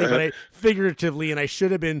literally, but figuratively, and I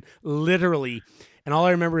should have been literally. And all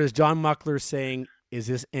I remember is John Muckler saying, "Is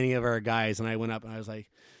this any of our guys?" And I went up and I was like,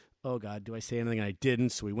 "Oh God, do I say anything?" And I didn't.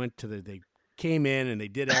 So we went to they came in and they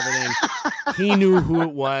did everything. He knew who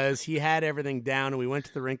it was. He had everything down, and we went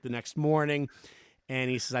to the rink the next morning. And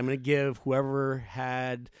he says, "I'm going to give whoever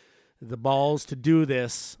had the balls to do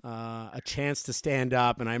this a chance to stand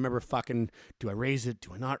up." And I remember fucking, do I raise it?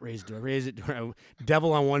 Do I not raise it? Do I raise it?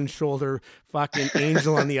 Devil on one shoulder, fucking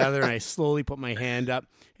angel on the other. And I slowly put my hand up.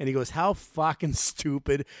 And he goes, "How fucking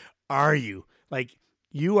stupid are you? Like,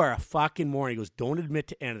 you are a fucking moron." He goes, "Don't admit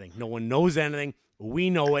to anything. No one knows anything. We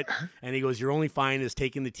know it." And he goes, "Your only fine is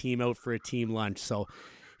taking the team out for a team lunch." So,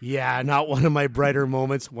 yeah, not one of my brighter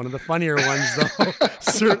moments. One of the funnier ones, though.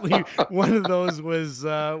 Certainly, one of those was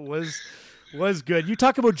good. You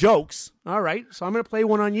talk about jokes. All right, so I'm going to play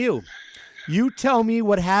one on you. You tell me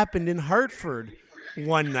what happened in Hartford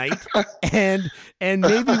one night, and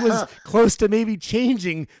maybe was close to maybe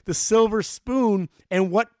changing the silver spoon, and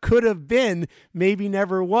what could have been maybe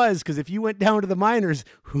never was. Because if you went down to the minors,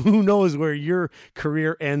 who knows where your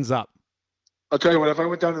career ends up. I'll tell you what, if I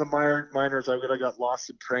went down to the minors, I would have got lost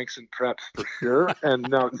in pranks and preps for sure,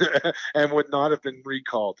 and would not have been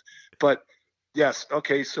recalled. But yes,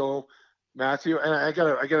 okay, so Matthew, and I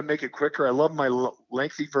gotta make it quicker. I love my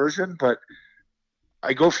lengthy version, but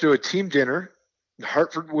I go to a team dinner,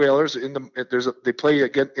 Hartford Whalers they play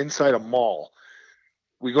again inside a mall.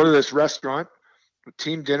 We go to this restaurant,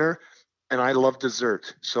 team dinner, and I love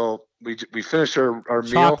dessert. So we finish our meal.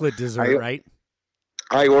 Chocolate dessert, right?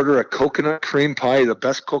 I order a coconut cream pie, the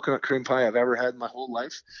best coconut cream pie I've ever had in my whole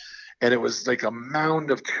life. And it was like a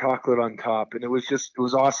mound of chocolate on top. And it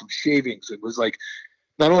was awesome. Shavings. It was like,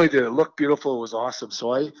 not only did it look beautiful, it was awesome.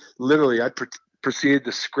 So I proceeded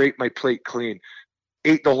to scrape my plate clean,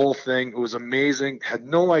 ate the whole thing. It was amazing. Had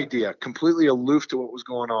no idea, completely aloof to what was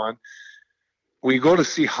going on. We go to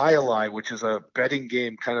see High-A-Lie, which is a betting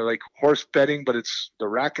game, kind of like horse betting, but it's the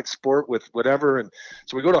racket sport with whatever. And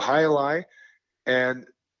so we go to High-A-Lie. And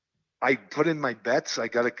I put in my bets. I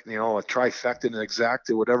got a trifecta and an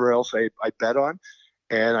exacta, whatever else I bet on.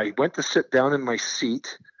 And I went to sit down in my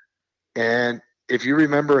seat. And if you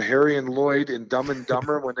remember Harry and Lloyd in Dumb and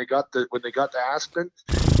Dumber, when they got to Aspen,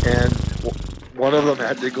 and one of them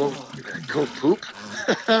had to go poop,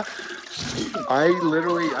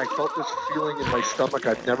 I felt this feeling in my stomach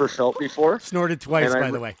I've never felt before. Snorted twice, by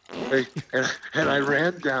the way. And I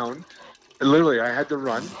ran down. Literally, I had to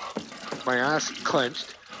run. My ass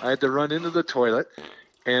clenched. I had to run into the toilet,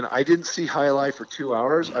 and I didn't see High-A-Lie for 2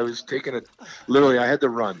 hours. I was taking it. Literally, I had the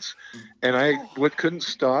runs, and I couldn't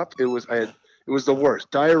stop. It was the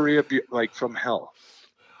worst diarrhea, like from hell.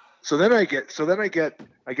 So then I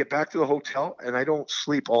get back to the hotel, and I don't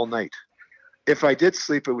sleep all night. If I did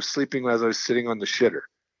sleep, it was sleeping as I was sitting on the shitter.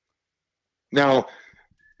 Now,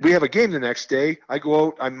 we have a game the next day. I go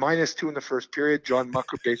out. I'm -2 in the first period. John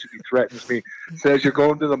Mucker basically threatens me, says, "You're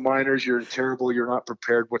going to the minors. You're terrible. You're not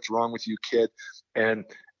prepared. What's wrong with you, kid?" And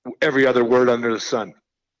every other word under the sun.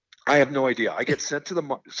 I have no idea. I get sent to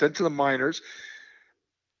the minors.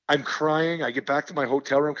 I'm crying. I get back to my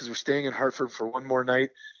hotel room because we're staying in Hartford for one more night.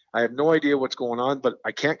 I have no idea what's going on, but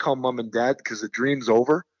I can't call mom and dad because the dream's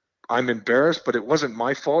over. I'm embarrassed, but it wasn't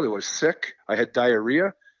my fault. I was sick. I had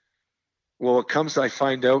diarrhea. Well, I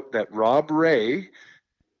find out that Rob Ray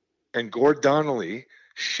and Gord Donnelly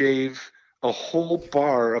shave a whole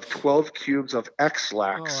bar of 12 cubes of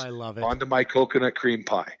X-Lax I love it. onto my coconut cream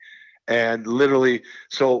pie. And literally,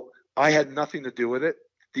 so I had nothing to do with it.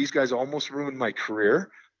 These guys almost ruined my career.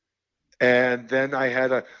 And then I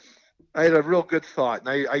had a real good thought,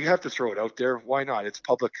 and I have to throw it out there. Why not? It's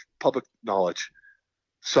public knowledge,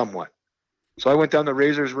 somewhat. So I went down to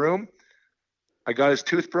Razor's room. I got his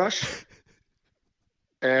toothbrush,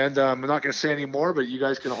 and I'm not going to say any more, but you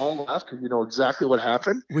guys can all laugh because you know exactly what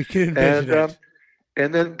happened. We can envision it.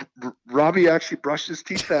 And then Robbie actually brushed his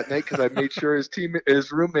teeth that night because I made sure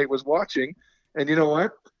his roommate was watching. And you know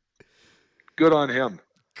what? Good on him.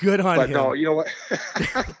 Good on him. No, you know what?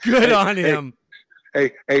 Good on him.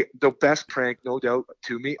 Hey, the best prank, no doubt,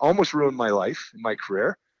 to me. Almost ruined my life, my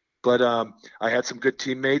career. But I had some good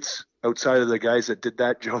teammates outside of the guys that did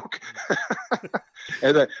that joke,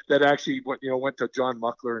 and that actually went to John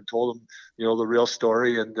Muckler and told him the real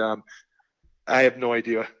story. And I have no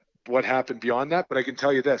idea what happened beyond that, but I can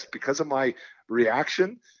tell you this: because of my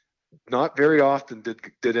reaction, not very often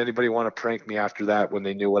did anybody want to prank me after that when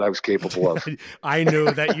they knew what I was capable of. I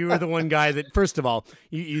knew that you were the one guy that, first of all,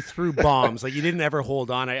 you threw bombs. Like, you didn't ever hold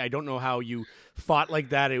on. I don't know how you fought like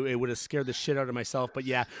that. It would have scared the shit out of myself. But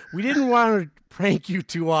yeah, we didn't want to prank you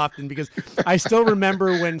too often because I still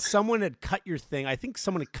remember when someone had cut your thing. I think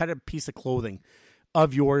someone had cut a piece of clothing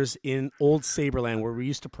of yours in Old Saberland where we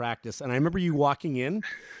used to practice. And I remember you walking in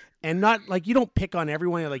and not like, you don't pick on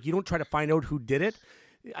everyone. Like, you don't try to find out who did it.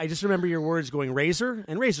 I just remember your words going, Razor,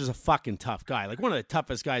 and Razor's a fucking tough guy, like one of the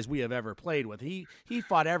toughest guys we have ever played with. He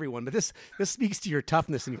fought everyone, but this speaks to your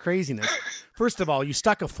toughness and craziness. First of all, you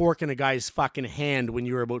stuck a fork in a guy's fucking hand when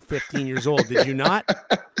you were about 15 years old, did you not?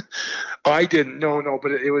 I didn't. No,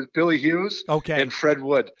 but it was Billy Hughes and Fred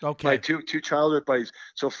Wood. Okay. My two childhood buddies.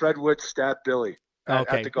 So Fred Wood stabbed Billy.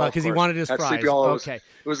 Okay, because he wanted his fries. Okay,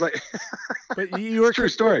 it was like, but you were true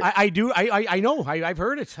story. I know. I've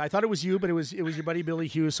heard it. I thought it was you, but it was your buddy Billy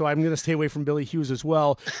Hughes. So I'm going to stay away from Billy Hughes as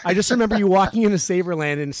well. I just remember you walking into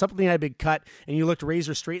Saberland and something had been cut, and you looked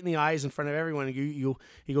Razor straight in the eyes in front of everyone. And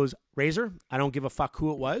he goes, Razor, I don't give a fuck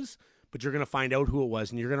who it was, but you're going to find out who it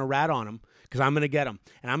was, and you're going to rat on him because I'm going to get him,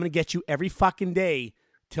 and I'm going to get you every fucking day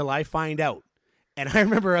till I find out. And I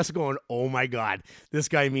remember us going, oh, my God, this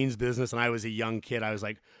guy means business. And I was a young kid. I was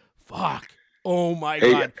like, fuck, oh, my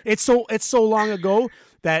God. It's so long ago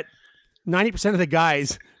that 90% of the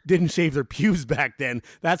guys didn't shave their pubes back then.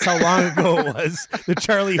 That's how long ago it was. The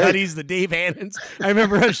Charlie Huddies, the Dave Hannons. I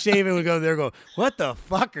remember us shaving. We go there, go, what the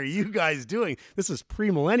fuck are you guys doing? This is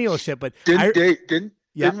pre-millennial shit. But wasn't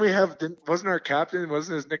our captain,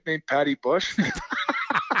 wasn't his nickname Patty Bush?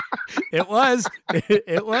 It was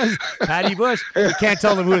Patty Bush. You can't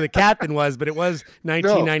tell them who the captain was, but it was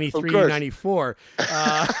 1993-94.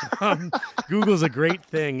 Google's a great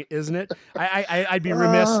thing, isn't it? I'd be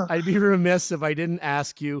remiss if I didn't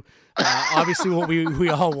ask you. Obviously, what we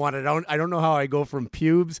all wanted. I don't know how I go from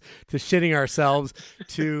pubes to shitting ourselves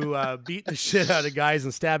to beating the shit out of guys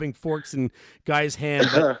and stabbing forks in guys' hand.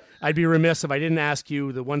 But I'd be remiss if I didn't ask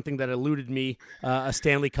you the one thing that eluded me: a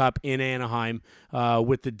Stanley Cup in Anaheim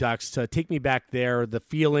with the Ducks. To take me back there, the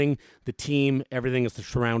feeling, the team, everything that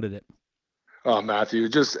surrounded it. Oh, Matthew,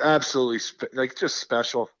 just absolutely just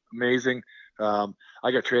special, amazing. I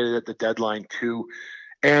got traded at the deadline to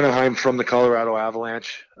Anaheim from the Colorado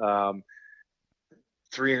Avalanche.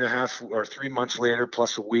 3 months later,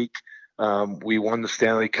 plus a week, we won the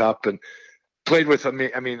Stanley Cup and played with them.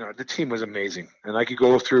 I mean, the team was amazing, and I could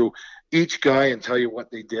go through each guy and tell you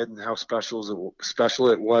what they did and how special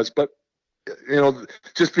it was. But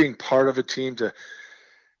just being part of a team to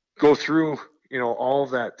go through, all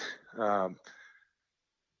of that.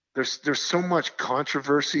 There's so much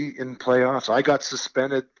controversy in playoffs. I got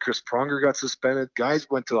suspended. Chris Pronger got suspended. Guys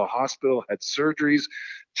went to the hospital, had surgeries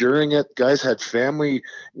during it. Guys had family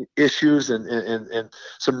issues and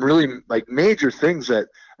some really major things that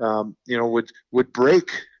would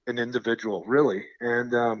break an individual really.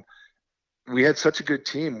 And we had such a good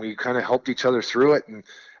team. We kind of helped each other through it. And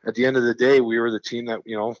at the end of the day, we were the team that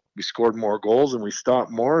we scored more goals and we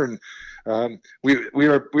stopped more. And we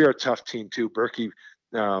are a tough team too. Berkey.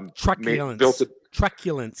 Truculence.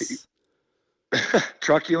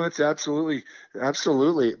 Truculence, absolutely.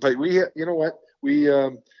 But we had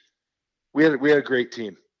a great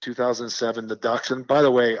team. 2007, the Ducks. And by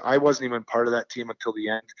the way, I wasn't even part of that team until the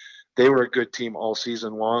end. They were a good team all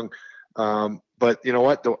season long. But you know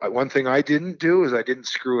what? The one thing I didn't do is I didn't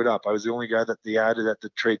screw it up. I was the only guy that they added at the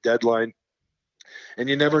trade deadline. And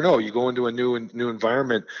you never know. You go into a new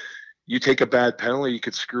environment. You take a bad penalty, you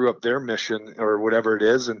could screw up their mission or whatever it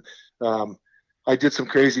is. And I did some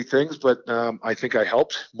crazy things, but I think I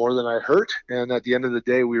helped more than I hurt. And at the end of the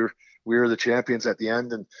day, we were the champions at the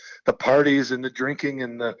end. And the parties and the drinking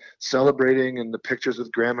and the celebrating and the pictures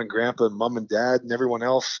with grandma and grandpa and mom and dad and everyone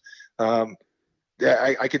else.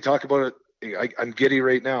 I could talk about it. I'm giddy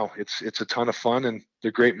right now. It's a ton of fun and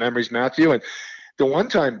they're great memories, Matthew. And the one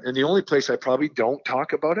time and the only place I probably don't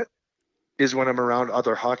talk about it is when I'm around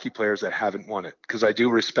other hockey players that haven't won it. Because I do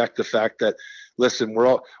respect the fact that, listen, we're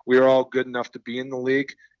all good enough to be in the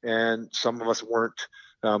league, and some of us weren't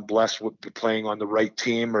blessed with playing on the right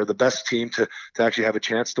team or the best team to actually have a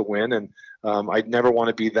chance to win. And I'd never want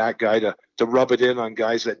to be that guy to rub it in on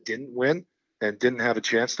guys that didn't win and didn't have a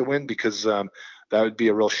chance to win, because that would be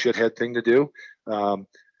a real shithead thing to do.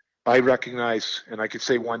 I recognize, and I could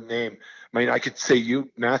say one name. I mean, I could say you,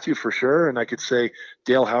 Matthew, for sure, and I could say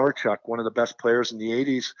Dale Howarchuk, one of the best players in the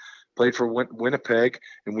 80s, played for Winnipeg,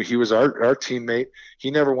 and he was our teammate. He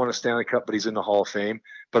never won a Stanley Cup, but he's in the Hall of Fame.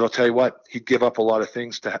 But I'll tell you what, he'd give up a lot of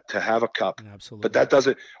things to have a cup. Absolutely.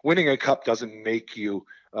 But winning a cup doesn't make you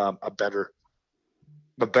a better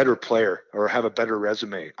player or have a better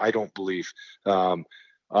resume, I don't believe.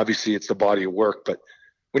 Obviously, it's the body of work, but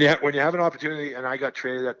when you have an opportunity, and I got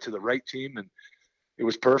traded up to the right team, and it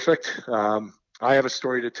was perfect. I have a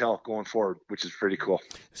story to tell going forward, which is pretty cool.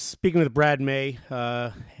 Speaking with Brad May,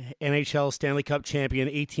 NHL Stanley Cup champion,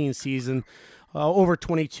 18 season, over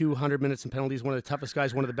 2,200 minutes and penalties, one of the toughest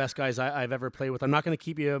guys, one of the best guys I've ever played with. I'm not going to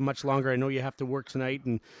keep you much longer. I know you have to work tonight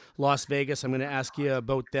in Las Vegas. I'm going to ask you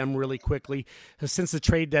about them really quickly. Since the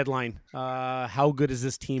trade deadline, how good has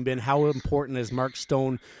this team been? How important has Mark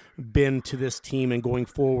Stone been to this team and going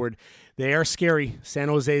forward? They are scary. San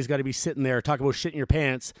Jose's got to be sitting there. Talk about shit in your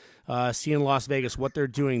pants. Seeing Las Vegas, what they're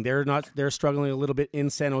doing. They're struggling a little bit in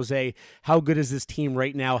San Jose. How good is this team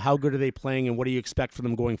right now? How good are they playing, and what do you expect from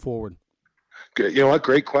them going forward? Good. You know what?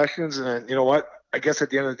 Great questions. And you know what? I guess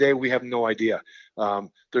at the end of the day, we have no idea.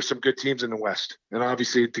 There's some good teams in the West. And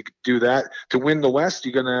obviously to do that, to win the West,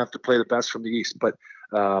 you're going to have to play the best from the East. But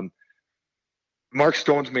Mark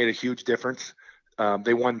Stone's made a huge difference.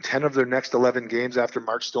 They won 10 of their next 11 games after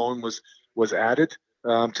Mark Stone was added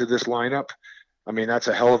to this lineup. I mean, that's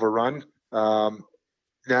a hell of a run.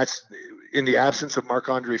 That's in the absence of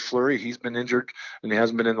Marc-Andre Fleury. He's been injured and he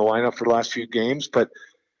hasn't been in the lineup for the last few games. But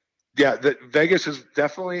yeah, Vegas is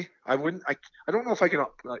definitely. I don't know if I can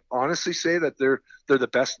honestly say that they're the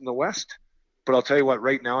best in the West. But I'll tell you what,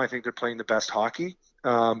 right now I think they're playing the best hockey.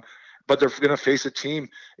 But they're going to face a team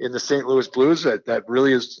in the St. Louis Blues that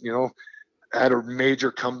really is, had a major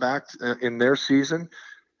comeback in their season.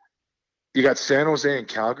 You got San Jose and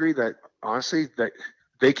Calgary that honestly that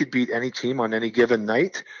they could beat any team on any given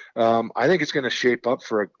night. I think it's going to shape up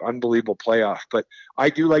for an unbelievable playoff. But I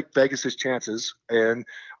do like Vegas's chances, and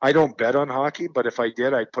I don't bet on hockey. But if I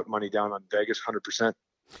did, I'd put money down on Vegas 100%.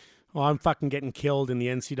 Well, I'm fucking getting killed in the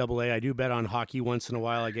NCAA. I do bet on hockey once in a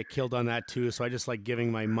while. I get killed on that too. So I just like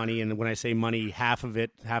giving my money. And when I say money, half of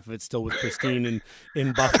it's still with Christine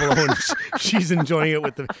in Buffalo, and she's enjoying it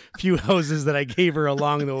with the few houses that I gave her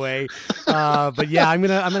along the way. But yeah, I'm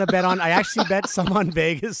gonna bet on. I actually bet some on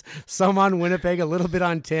Vegas, some on Winnipeg, a little bit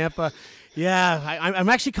on Tampa. Yeah, I'm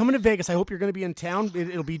actually coming to Vegas. I hope you're going to be in town.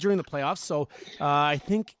 It'll be during the playoffs, so I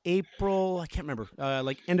think April. I can't remember.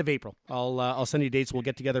 Like end of April. I'll send you dates. We'll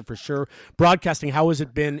get together for sure. Broadcasting. How has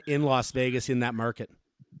it been in Las Vegas in that market?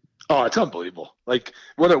 Oh, it's unbelievable. Like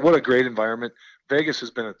what a great environment. Vegas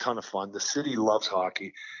has been a ton of fun. The city loves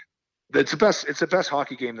hockey. It's the best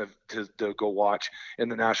hockey game to go watch in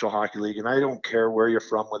the National Hockey League. And I don't care where you're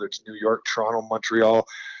from, whether it's New York, Toronto, Montreal.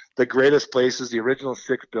 The greatest places, the original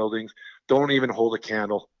 6 buildings, don't even hold a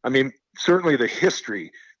candle. I mean, certainly the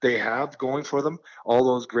history they have going for them, all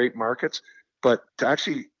those great markets, but to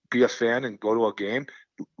actually be a fan and go to a game,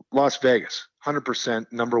 Las Vegas,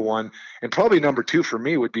 100% number one, and probably number 2 for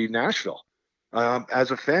me would be Nashville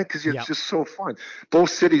as a fan, because it's just so fun. Both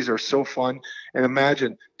cities are so fun, and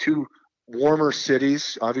imagine 2 warmer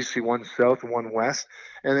cities, obviously one south and one west,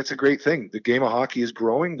 and it's a great thing. The game of hockey is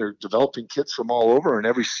growing. They're developing kids from all over in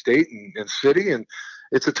every state and city, and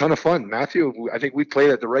it's a ton of fun. Matthew, I think we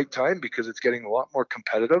played at the right time because it's getting a lot more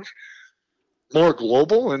competitive, more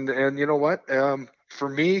global, and you know what? For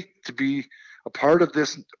me to be a part of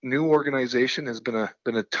this new organization has been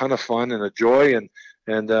a ton of fun and a joy,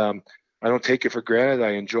 and I don't take it for granted.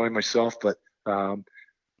 I enjoy myself, but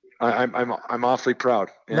I'm awfully proud.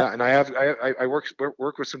 Yeah, and I work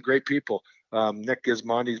with some great people. Nick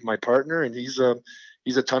Gismondi is my partner, and he's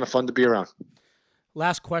a ton of fun to be around.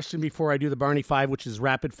 Last question before I do the Barney 5, which is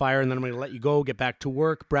rapid fire, and then I'm going to let you go, get back to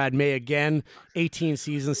work. Brad May again, 18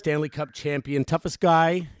 seasons, Stanley Cup champion, toughest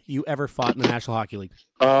guy you ever fought in the National Hockey League.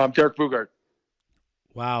 Derek Bugard.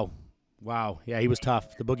 Wow. Yeah, he was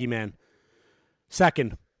tough. The boogeyman.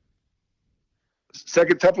 Second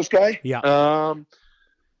toughest guy? Yeah.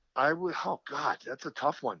 I would. Oh God, that's a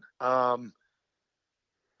tough one. I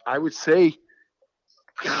would say,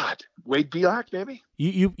 God, Wade Belak, maybe.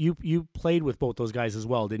 You played with both those guys as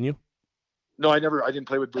well, didn't you? No, I didn't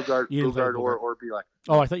play with Bugard or Belak.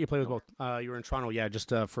 Oh, I thought you played with both. You were in Toronto, yeah,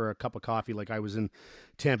 just for a cup of coffee. Like I was in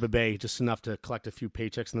Tampa Bay, just enough to collect a few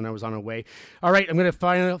paychecks, and then I was on my way. All right, I'm going to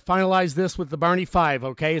finalize this with the Barney 5.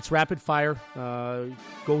 Okay, it's rapid fire.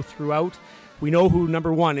 Go throughout. We know who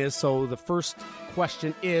number 1 is. So the first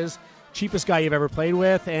question is cheapest guy you've ever played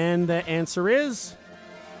with, and the answer is.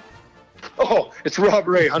 Oh, it's Rob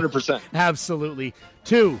Ray, 100%. Absolutely.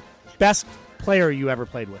 2, best player you ever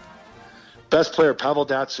played with. Best player, Pavel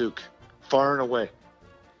Datsyuk, far and away.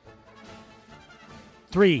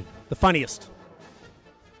 3, the funniest.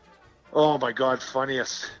 Oh my God,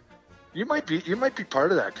 funniest. You might be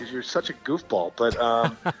part of that because you're such a goofball. But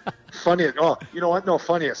funniest. Oh, you know what? No,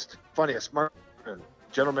 funniest. Mark,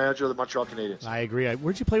 general manager of the Montreal Canadiens. I agree.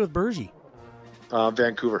 Where'd you play with Bergie?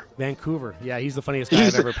 Vancouver. Yeah, he's the funniest guy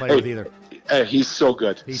I've ever played with either. He's so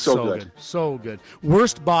good. He's so good. So good.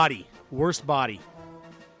 Worst body. Worst body.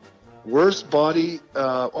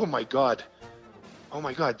 Oh my God.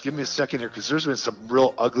 Give me a second here because there's been some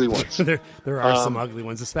real ugly ones. there are some ugly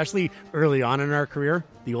ones, especially early on in our career.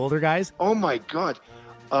 The older guys. Oh my God.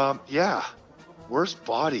 Yeah. Worst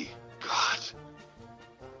body. God.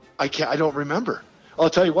 I don't remember. I'll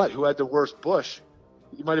tell you what. Who had the worst bush?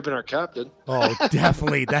 He might have been our captain. Oh,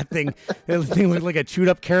 definitely. That thing looked like a chewed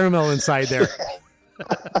up caramel inside there.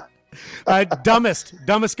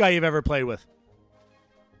 Dumbest guy you've ever played with.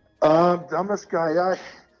 Dumbest guy.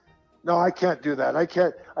 No, I can't do that. I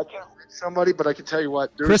can't read somebody, but I can tell you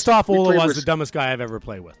what. Christoph Ola was the dumbest guy I've ever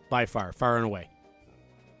played with, by far and away.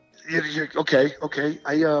 Okay.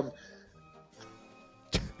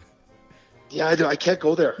 I can't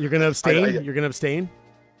go there. You're gonna abstain. You're gonna abstain.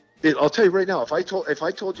 I'll tell you right now. If I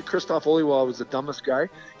told you Christoph Oliwal was the dumbest guy,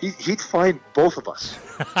 he'd find both of us,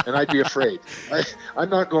 and I'd be afraid.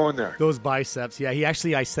 I'm not going there. Those biceps, yeah.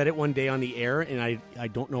 I said it one day on the air, and I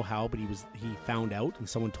don't know how, but he found out, and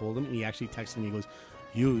someone told him, and he actually texted me. He goes,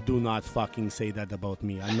 "You do not fucking say that about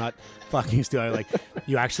me. I'm not fucking still." I'm like,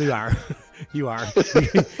 you actually are. You are.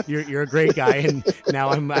 You're a great guy, and now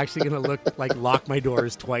I'm actually going to lock my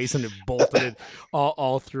doors twice and have bolted it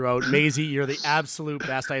all throughout. Maisie, you're the absolute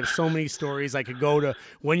best. I have so many stories. I could go to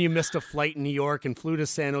when you missed a flight in New York and flew to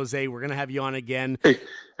San Jose. We're going to have you on again. Hey,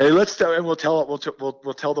 let's tell, and we'll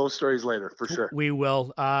tell those stories later for sure. We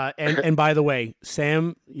will. And by the way,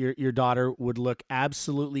 Sam, your daughter would look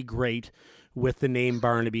absolutely great with the name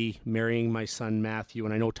Barnaby, marrying my son Matthew.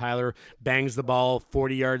 And I know Tyler bangs the ball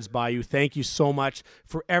 40 yards by you. Thank you so much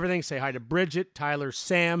for everything. Say hi to Bridget, Tyler,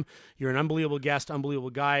 Sam. You're an unbelievable guest, unbelievable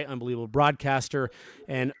guy, unbelievable broadcaster,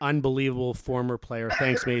 and unbelievable former player.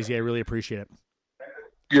 Thanks, Maisie. I really appreciate it.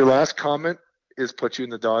 Your last comment is put you in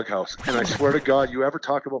the doghouse. And I swear to God, you ever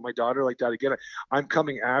talk about my daughter like that again, I'm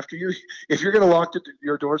coming after you. If you're going to lock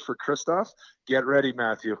your doors for Christoph, get ready,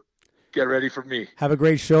 Matthew. Get ready for me. Have a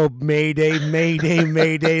great show. Mayday, Mayday,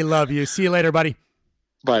 Mayday. Love you. See you later, buddy.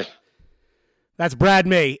 Bye. That's Brad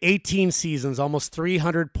May. 18 seasons, almost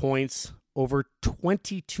 300 points, over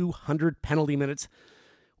 2,200 penalty minutes.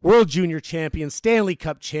 World Junior champion, Stanley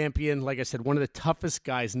Cup champion. Like I said, one of the toughest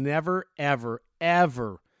guys. Never, ever,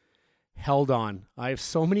 ever held on. I have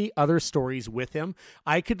so many other stories with him.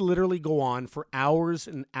 I could literally go on for hours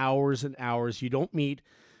and hours and hours. You don't meet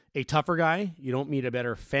a tougher guy. You don't meet a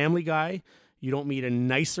better family guy. You don't meet a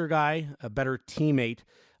nicer guy, a better teammate.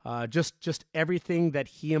 Just everything that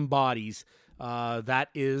he embodies. That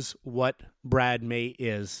is what Brad May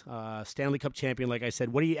is. Stanley Cup champion, like I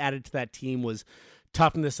said. What he added to that team was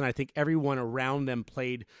toughness, and I think everyone around them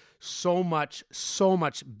played so much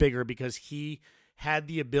bigger because he had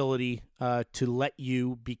the ability to let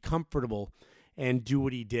you be comfortable and do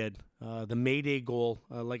what he did. The Mayday goal,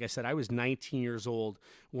 like I said, I was 19 years old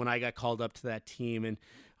when I got called up to that team, and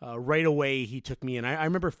right away he took me in. I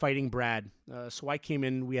remember fighting Brad. So I came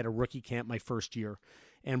in, we had a rookie camp my first year,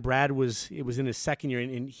 and Brad was in his second year,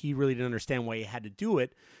 and he really didn't understand why he had to do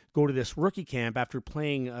it, go to this rookie camp after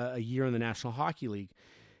playing a year in the National Hockey League.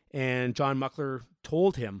 And John Muckler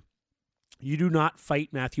told him, "You do not fight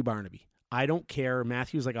Matthew Barnaby. I don't care.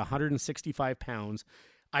 Matthew's like 165 pounds.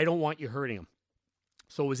 I don't want you hurting him.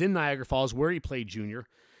 So it was in Niagara Falls where he played junior,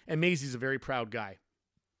 and Mays's a very proud guy.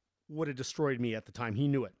 Would have destroyed me at the time. He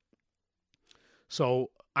knew it.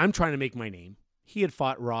 So I'm trying to make my name. He had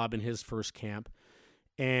fought Rob in his first camp,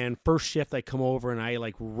 and first shift I come over and I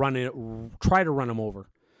like try to run him over.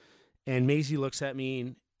 And Maisie looks at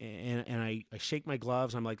me and I shake my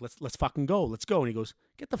gloves. I'm like, let's fucking go. Let's go. And he goes,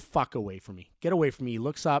 get the fuck away from me. Get away from me. He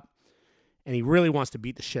looks up and he really wants to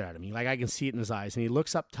beat the shit out of me. Like I can see it in his eyes. And he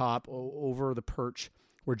looks up top over the perch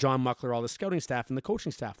where John Muckler, all the scouting staff and the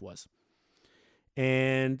coaching staff was.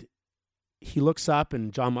 And he looks up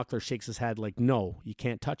and John Muckler shakes his head like, no, you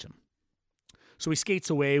can't touch him. So he skates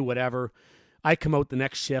away, whatever. I come out the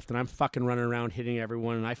next shift and I'm fucking running around hitting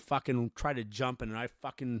everyone and I fucking try to jump and I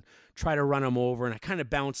fucking try to run him over and I kind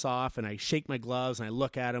of bounce off and I shake my gloves and I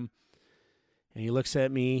look at him and he looks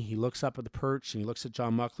at me. He looks up at the perch and he looks at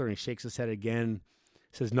John Muckler and he shakes his head again.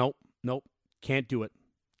 Says, nope, can't do it.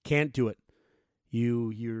 Can't do it.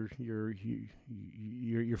 You're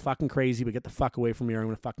fucking crazy, but get the fuck away from me or I'm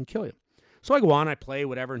going to fucking kill you. So I go on, I play,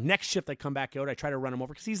 whatever. Next shift, I come back out. I try to run him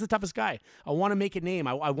over because he's the toughest guy. I want to make a name.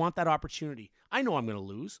 I want that opportunity. I know I'm going to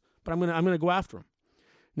lose, but I'm gonna go after him.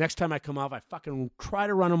 Next time I come off, I fucking try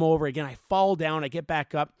to run him over again. I fall down. I get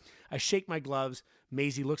back up. I shake my gloves.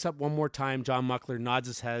 Maisie looks up one more time. John Muckler nods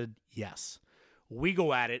his head. Yes. We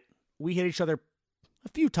go at it. We hit each other a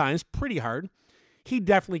few times, pretty hard. He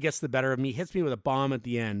definitely gets the better of me. Hits me with a bomb at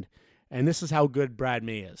the end. And this is how good Brad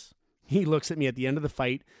May is. He looks at me at the end of the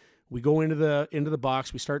fight. We go into the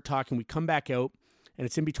box. We start talking. We come back out, and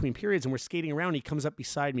it's in between periods, and we're skating around. He comes up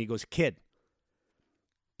beside me. He goes, kid,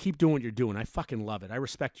 keep doing what you're doing. I fucking love it. I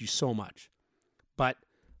respect you so much. But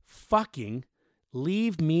fucking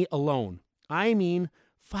leave me alone. I mean,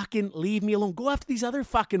 fucking leave me alone. Go after these other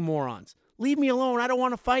fucking morons. Leave me alone. I don't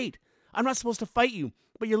want to fight. I'm not supposed to fight you,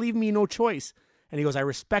 but you're leaving me no choice. And he goes, I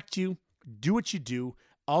respect you. Do what you do.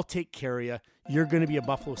 I'll take care of you. You're going to be a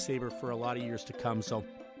Buffalo Sabre for a lot of years to come. So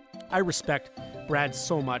I respect Brad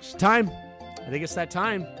so much. I think it's that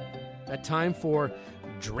time. That time for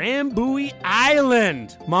Drambuie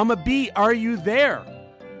Island. Mama B, are you there?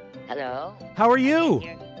 Hello. How are you?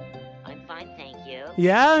 I'm fine, thank you.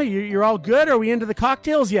 Yeah? You're all good? Are we into the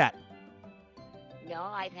cocktails yet? No,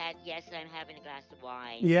 I'm having a glass of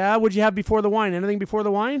wine. Yeah? What'd you have before the wine? Anything before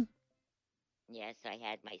the wine? Yes, I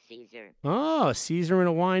had my Caesar. Oh, a Caesar and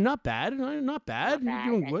a wine. Not bad. Not bad. Not bad. You're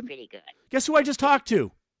doing That's good. pretty good. Guess who I just talked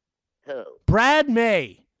to? Who? Brad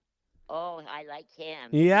May. Oh, I like him.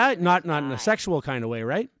 Yeah? He's a Not nice in a guy. sexual kind of way,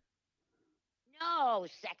 right? No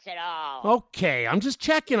sex at all. Okay, I'm just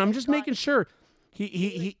checking. I'm just making sure.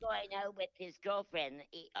 He was going out with his girlfriend,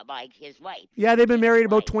 like his wife. Yeah, they've been His married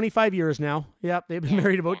about wife. 25 years now. Yep, they've been Yeah,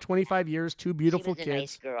 married about yeah. 25 years. Two beautiful She was kids. a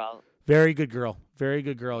nice girl. Very good girl. Very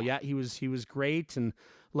good girl. Yeah, he was great and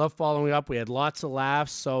loved following up. We had lots of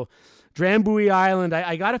laughs. So, Drambuie Island.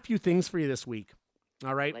 I got a few things for you this week.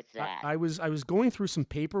 All right. What's that? I was going through some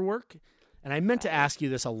paperwork, and I meant to ask you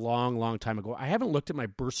this a long, long time ago. I haven't looked at my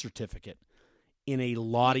birth certificate in a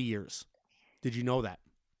lot of years. Did you know that?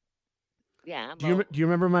 Yeah. Do you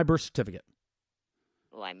remember my birth certificate?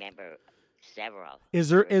 Oh, I remember several. Is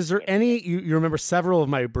there any you remember several of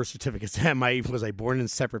my birth certificates? Was I born in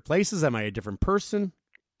separate places? Am I a different person?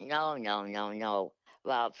 No.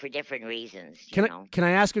 Well, for different reasons. Can I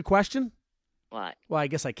ask a question? What? Well, I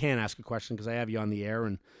guess I can ask a question because I have you on the air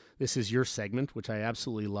and this is your segment, which I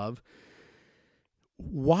absolutely love.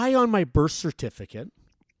 Why on my birth certificate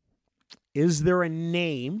is there a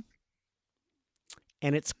name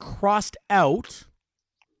and it's crossed out?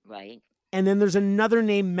 Right. And then there's another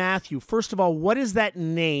name, Matthew. First of all, what is that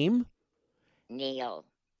name? Neil.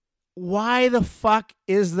 Why the fuck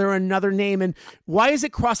is there another name? And why is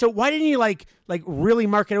it crossed out? Why didn't you like really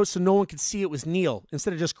mark it out so no one could see it was Neil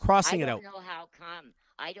instead of just crossing it out? I don't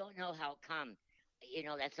know how come.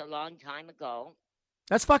 That's a long time ago.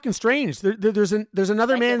 That's fucking strange. There's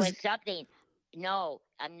another But man's. there was something. No,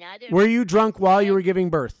 another. Were you drunk while you were giving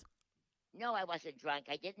birth? No, I wasn't drunk.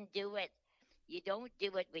 I didn't do it. You don't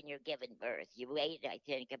do it when you're giving birth. You wait, I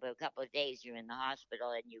think, about a couple of days. You're in the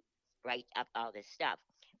hospital and you write up all this stuff.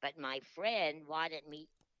 But my friend wanted me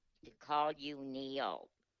to call you Neil.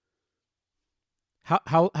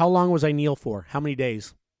 How long was I Neil for? How many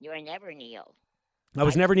days? You were never Neil. I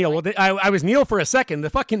was never Neil. Well, I was Neil for a second. The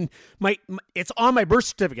fucking it's on my birth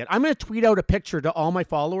certificate. I'm gonna tweet out a picture to all my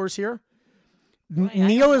followers here. Right,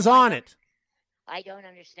 Neil is on it. I don't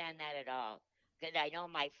understand that at all. Because I know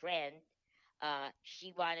my friend,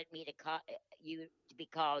 she wanted me to call you to be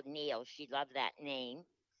called Neil. She loved that name.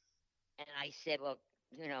 And I said, well,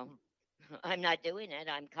 I'm not doing it.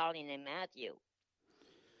 I'm calling him Matthew.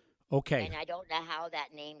 Okay. And I don't know how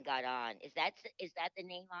that name got on. Is that the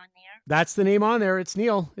name on there? That's the name on there. It's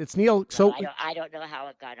Neil. It's Neil. No, So I don't know how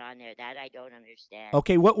it got on there. That I don't understand.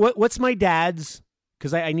 okay, what's my dad's?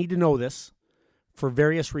 Because I need to know this for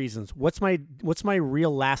various reasons. What's my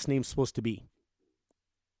real last name supposed to be?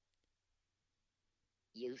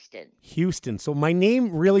 Houston. Houston. So my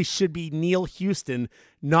name really should be Neil Houston,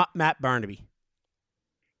 not Matt Barnaby.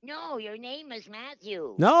 No, your name is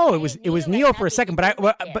Matthew. No, Hey, it was Neil Neil has for a nothing second, to but do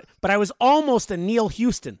with this. I was almost a Neil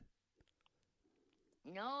Houston.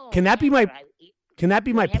 No. Can that be my? never. Can that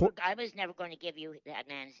be my? I was never going to give you that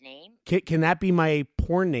man's name. Can that be my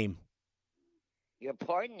porn name? Your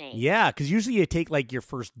porn name. Yeah, because usually you take like your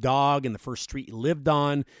first dog and the first street you lived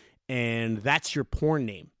on, and that's your porn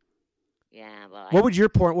name. Yeah. Well. What would your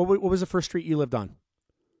porn? What was the first street you lived on?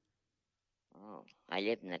 Oh, I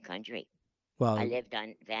lived in the country. Well, I lived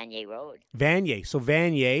on Vanier Road. Vanier. So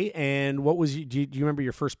Vanier, and what was? Do you remember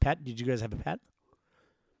your first pet? Did you guys have a pet?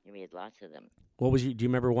 We had lots of them. What was you? Do you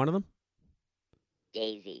remember one of them?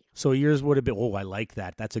 Daisy. So yours would have been. Oh, I like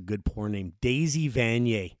that. That's a good porn name, Daisy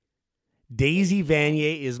Vanier. Daisy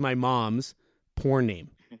Vanier is my mom's porn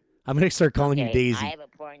name. I'm gonna start calling you Daisy. I have a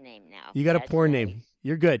porn name now. You got That's a porn nice. name.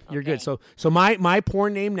 You're good. You're Okay. good. So my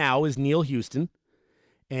porn name now is Neil Houston,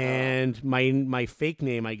 and my fake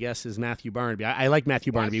name, I guess, is Matthew Barnaby. I like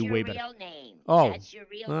Matthew Barnaby That's your way better. real name. Oh, That's your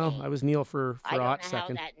real well, name. I was Neil for I a don't hot know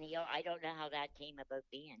second. how that Neil. I don't know how that came about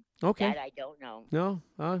being. Okay. That I don't know. No,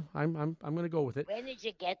 I'm gonna go with it. When did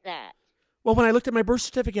you get that? Well, when I looked at my birth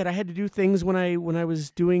certificate, I had to do things when I was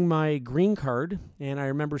doing my green card, and I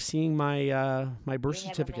remember seeing my my birth You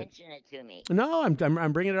never certificate. mentioned it to me. No,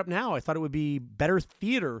 I'm bringing it up now. I thought it would be better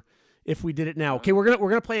theater if we did it now. Okay, we're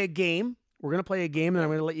gonna play a game. We're gonna play a game, and I'm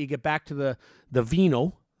gonna let you get back to the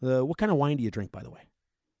vino. What kind of wine do you drink, by the way?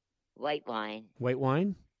 White wine. White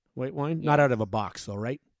wine. White wine. Yeah. Not out of a box, though,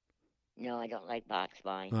 right? No, I don't like box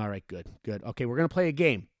wine. All right, good. Okay, we're gonna play a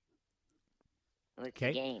game. What's Okay.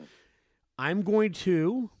 the game? I'm going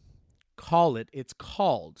to call it. It's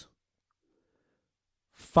called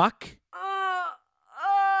Fuck,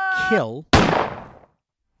 Kill,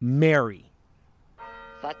 Marry.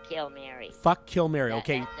 Fuck, kill, marry. Fuck, Kill, Marry. That-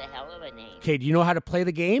 Okay. That's a hell of a name. Okay, do you know how to play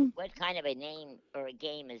the game? What kind of a name or a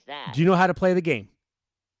game is that? Do you know how to play the game?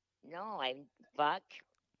 No, I'm fuck.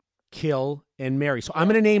 Kill, and marry. So Kill, I'm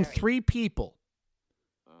going to name marry. 3 people,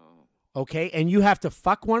 Oh. okay? And you have to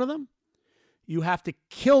fuck one of them, you have to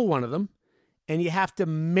kill one of them, and you have to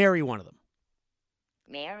marry one of them.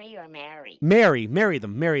 Marry or marry? Marry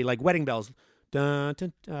them. Marry, like wedding bells. Dun,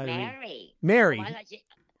 dun, dun, Marry. Marry. Oh,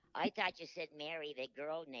 I thought you said marry the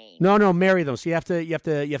girl name. No, marry them. So you have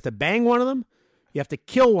to bang one of them, you have to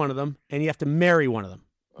kill one of them, and you have to marry one of them.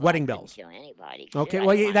 Well, Wedding I couldn't bells. Kill anybody. Okay, Sure, I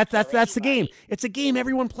well, don't yeah, wanna that's kill the game. anybody. It's a game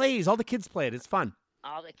everyone plays. All the kids play it. It's fun.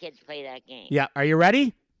 All the kids play that game. Yeah, are you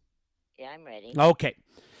ready? Yeah, I'm ready. Okay.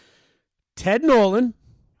 Ted Nolan,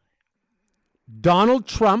 Donald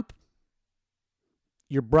Trump,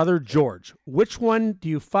 your brother George. Which one do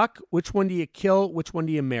you fuck? Which one do you kill? Which one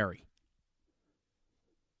do you marry?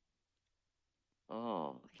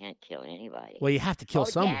 Oh, can't kill anybody. Well, you have to kill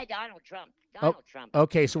someone. Yeah, Donald Trump. Donald Trump.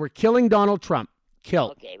 Okay, so we're killing Donald Trump.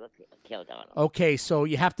 Kill. Okay, we'll kill Donald. Okay, so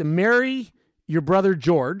you have to marry your brother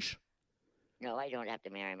George, No, I don't have to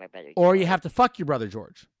marry my brother. or you George. have to fuck your brother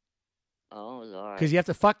George. Oh Lord. Because you have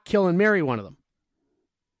to fuck, kill, and marry one of them.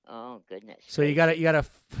 Oh goodness. So you gotta you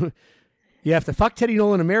have to fuck Teddy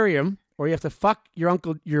Nolan and marry him, or you have to fuck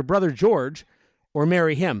your brother George, or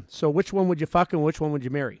marry him. So which one would you fuck and which one would you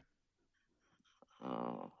marry?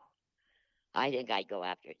 Oh, I think I'd go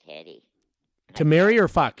after Teddy. To marry or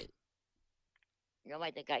fuck? No,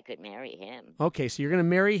 I think I could marry him. Okay, so you're gonna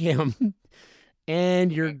marry him,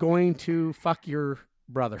 and you're going to fuck your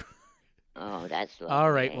brother. Oh, that's lovely. All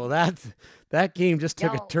right. Well, that game just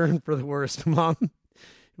took No. a turn for the worst, Mom.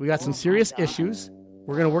 We got Oh, some my serious God. issues.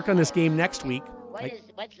 We're gonna work on this game next week.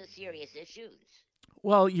 What's the serious issues?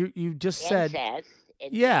 Well, you just said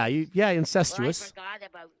Incest. yeah, Well, incestuous.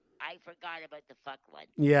 I forgot about the fuck one.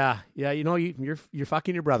 Yeah. You know, you're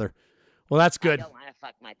fucking your brother. Well, that's good. I don't want to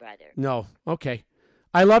fuck my brother. No. Okay.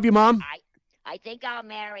 I love you, Mom. I think I'll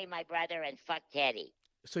marry my brother and fuck Teddy.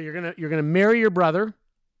 So you're gonna marry your brother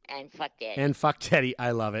And fuck Teddy. and fuck Teddy.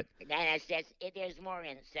 I love it. And then there's more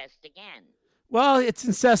incest again. Well, it's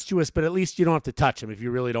incestuous, but at least you don't have to touch him if you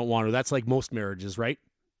really don't want to. That's like most marriages, right?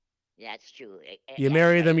 That's true. You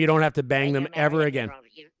marry them, you don't have to bang When them you marry ever them, again.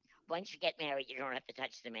 once you get married, you don't have to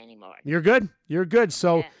touch them anymore. You're good. You're good.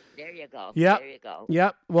 So Yeah, there you you go. Yep. There you go.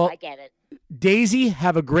 Yep. Well, I get it. Daisy,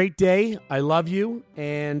 have a great day. I love you.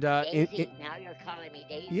 And Daisy, now you're calling me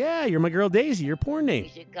Daisy. yeah, you're my girl Daisy. Your porn name. You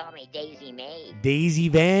should call me Daisy May. Daisy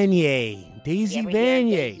Vanier. Daisy You ever hear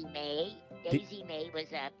Vanier. Daisy May? Daisy May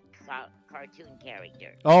was a cartoon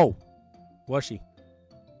character. Oh, was she?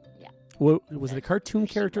 Yeah. Well, was it a cartoon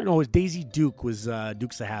character? No, it was Daisy Duke. Was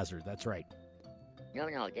Dukes of Hazzard? That's right.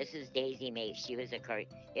 No, this is Daisy May. She was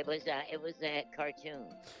It was a cartoon.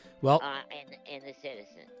 Well, in the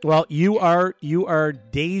Citizen. well, you are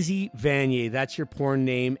Daisy Vanier. That's your porn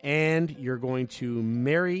name, and you're going to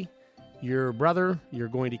marry your brother. You're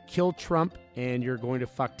going to kill Trump, and you're going to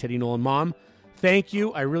fuck Teddy Nolan. Mom, thank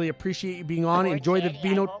you. I really appreciate you being on. Poor Enjoy Teddy, the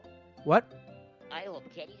Vino. What? I hope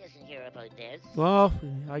Teddy doesn't hear about this. Well,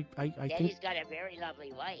 I Teddy's think got a very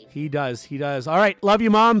lovely wife. he does. He does. All right, love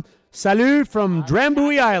you, Mom. Salut from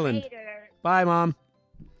Drambuie Island. Later. Bye, Mom.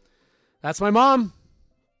 That's my mom.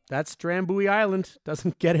 That's Drambuie Island.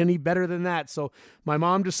 Doesn't get any better than that. So my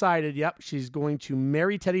mom decided, yep, she's going to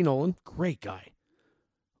marry Teddy Nolan. Great guy.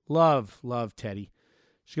 Love Teddy.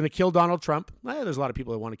 She's going to kill Donald Trump. There's a lot of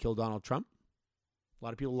people that want to kill Donald Trump. A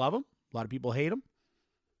lot of people love him. A lot of people hate him.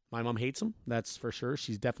 My mom hates him. That's for sure.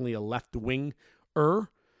 She's definitely a left-wing-er.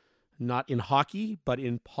 Not in hockey, but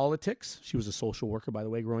in politics. She was a social worker, by the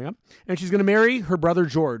way, growing up. And she's going to marry her brother,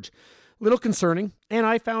 George. Little concerning. And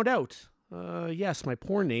I found out, yes, my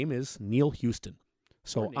porn name is Neil Houston.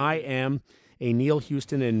 So I am a Neil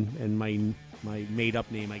Houston, and my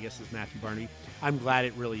made-up name, I guess, is Matthew Barnaby. I'm glad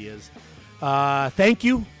it really is. Thank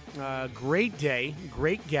you. Great day.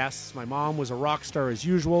 Great guests. My mom was a rock star as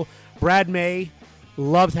usual. Brad May,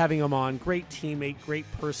 loved having him on. Great teammate,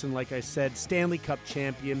 great person, like I said. Stanley Cup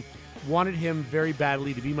champion. Wanted him very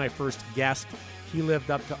badly to be my first guest. He lived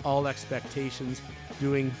up to all expectations,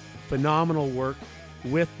 doing phenomenal work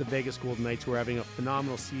with the Vegas Golden Knights, who are having a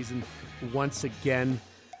phenomenal season once again.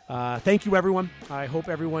 Thank you, everyone. I hope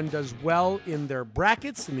everyone does well in their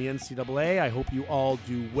brackets in the NCAA. I hope you all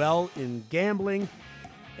do well in gambling.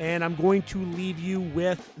 And I'm going to leave you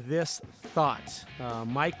with this thought.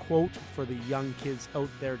 My quote for the young kids out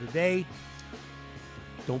there today: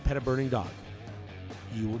 don't pet a burning dog.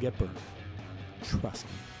 You will get burned. Trust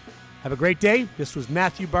me. Have a great day. This was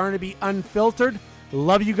Matthew Barnaby, Unfiltered.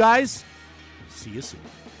 Love you guys. See you soon.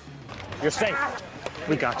 You're safe.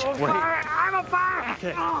 We got you. We're here. I'm on fire! Okay.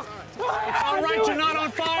 It's all right, you're not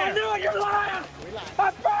on fire. I knew it, you're lying!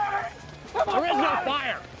 I'm burned! There is no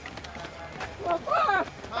fire.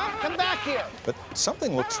 Come back here! But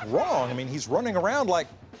something looks wrong. I mean, he's running around like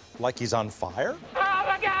he's on fire. Oh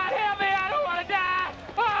my God, help me! I don't want to die!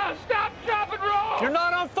 Oh, stop, drop, and roll! You're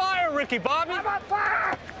not on fire, Ricky Bobby. I'm on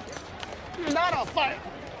fire! You're not on fire!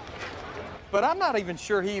 But I'm not even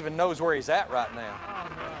sure he even knows where he's at right now.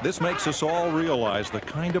 This makes us all realize the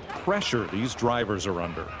kind of pressure these drivers are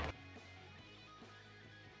under.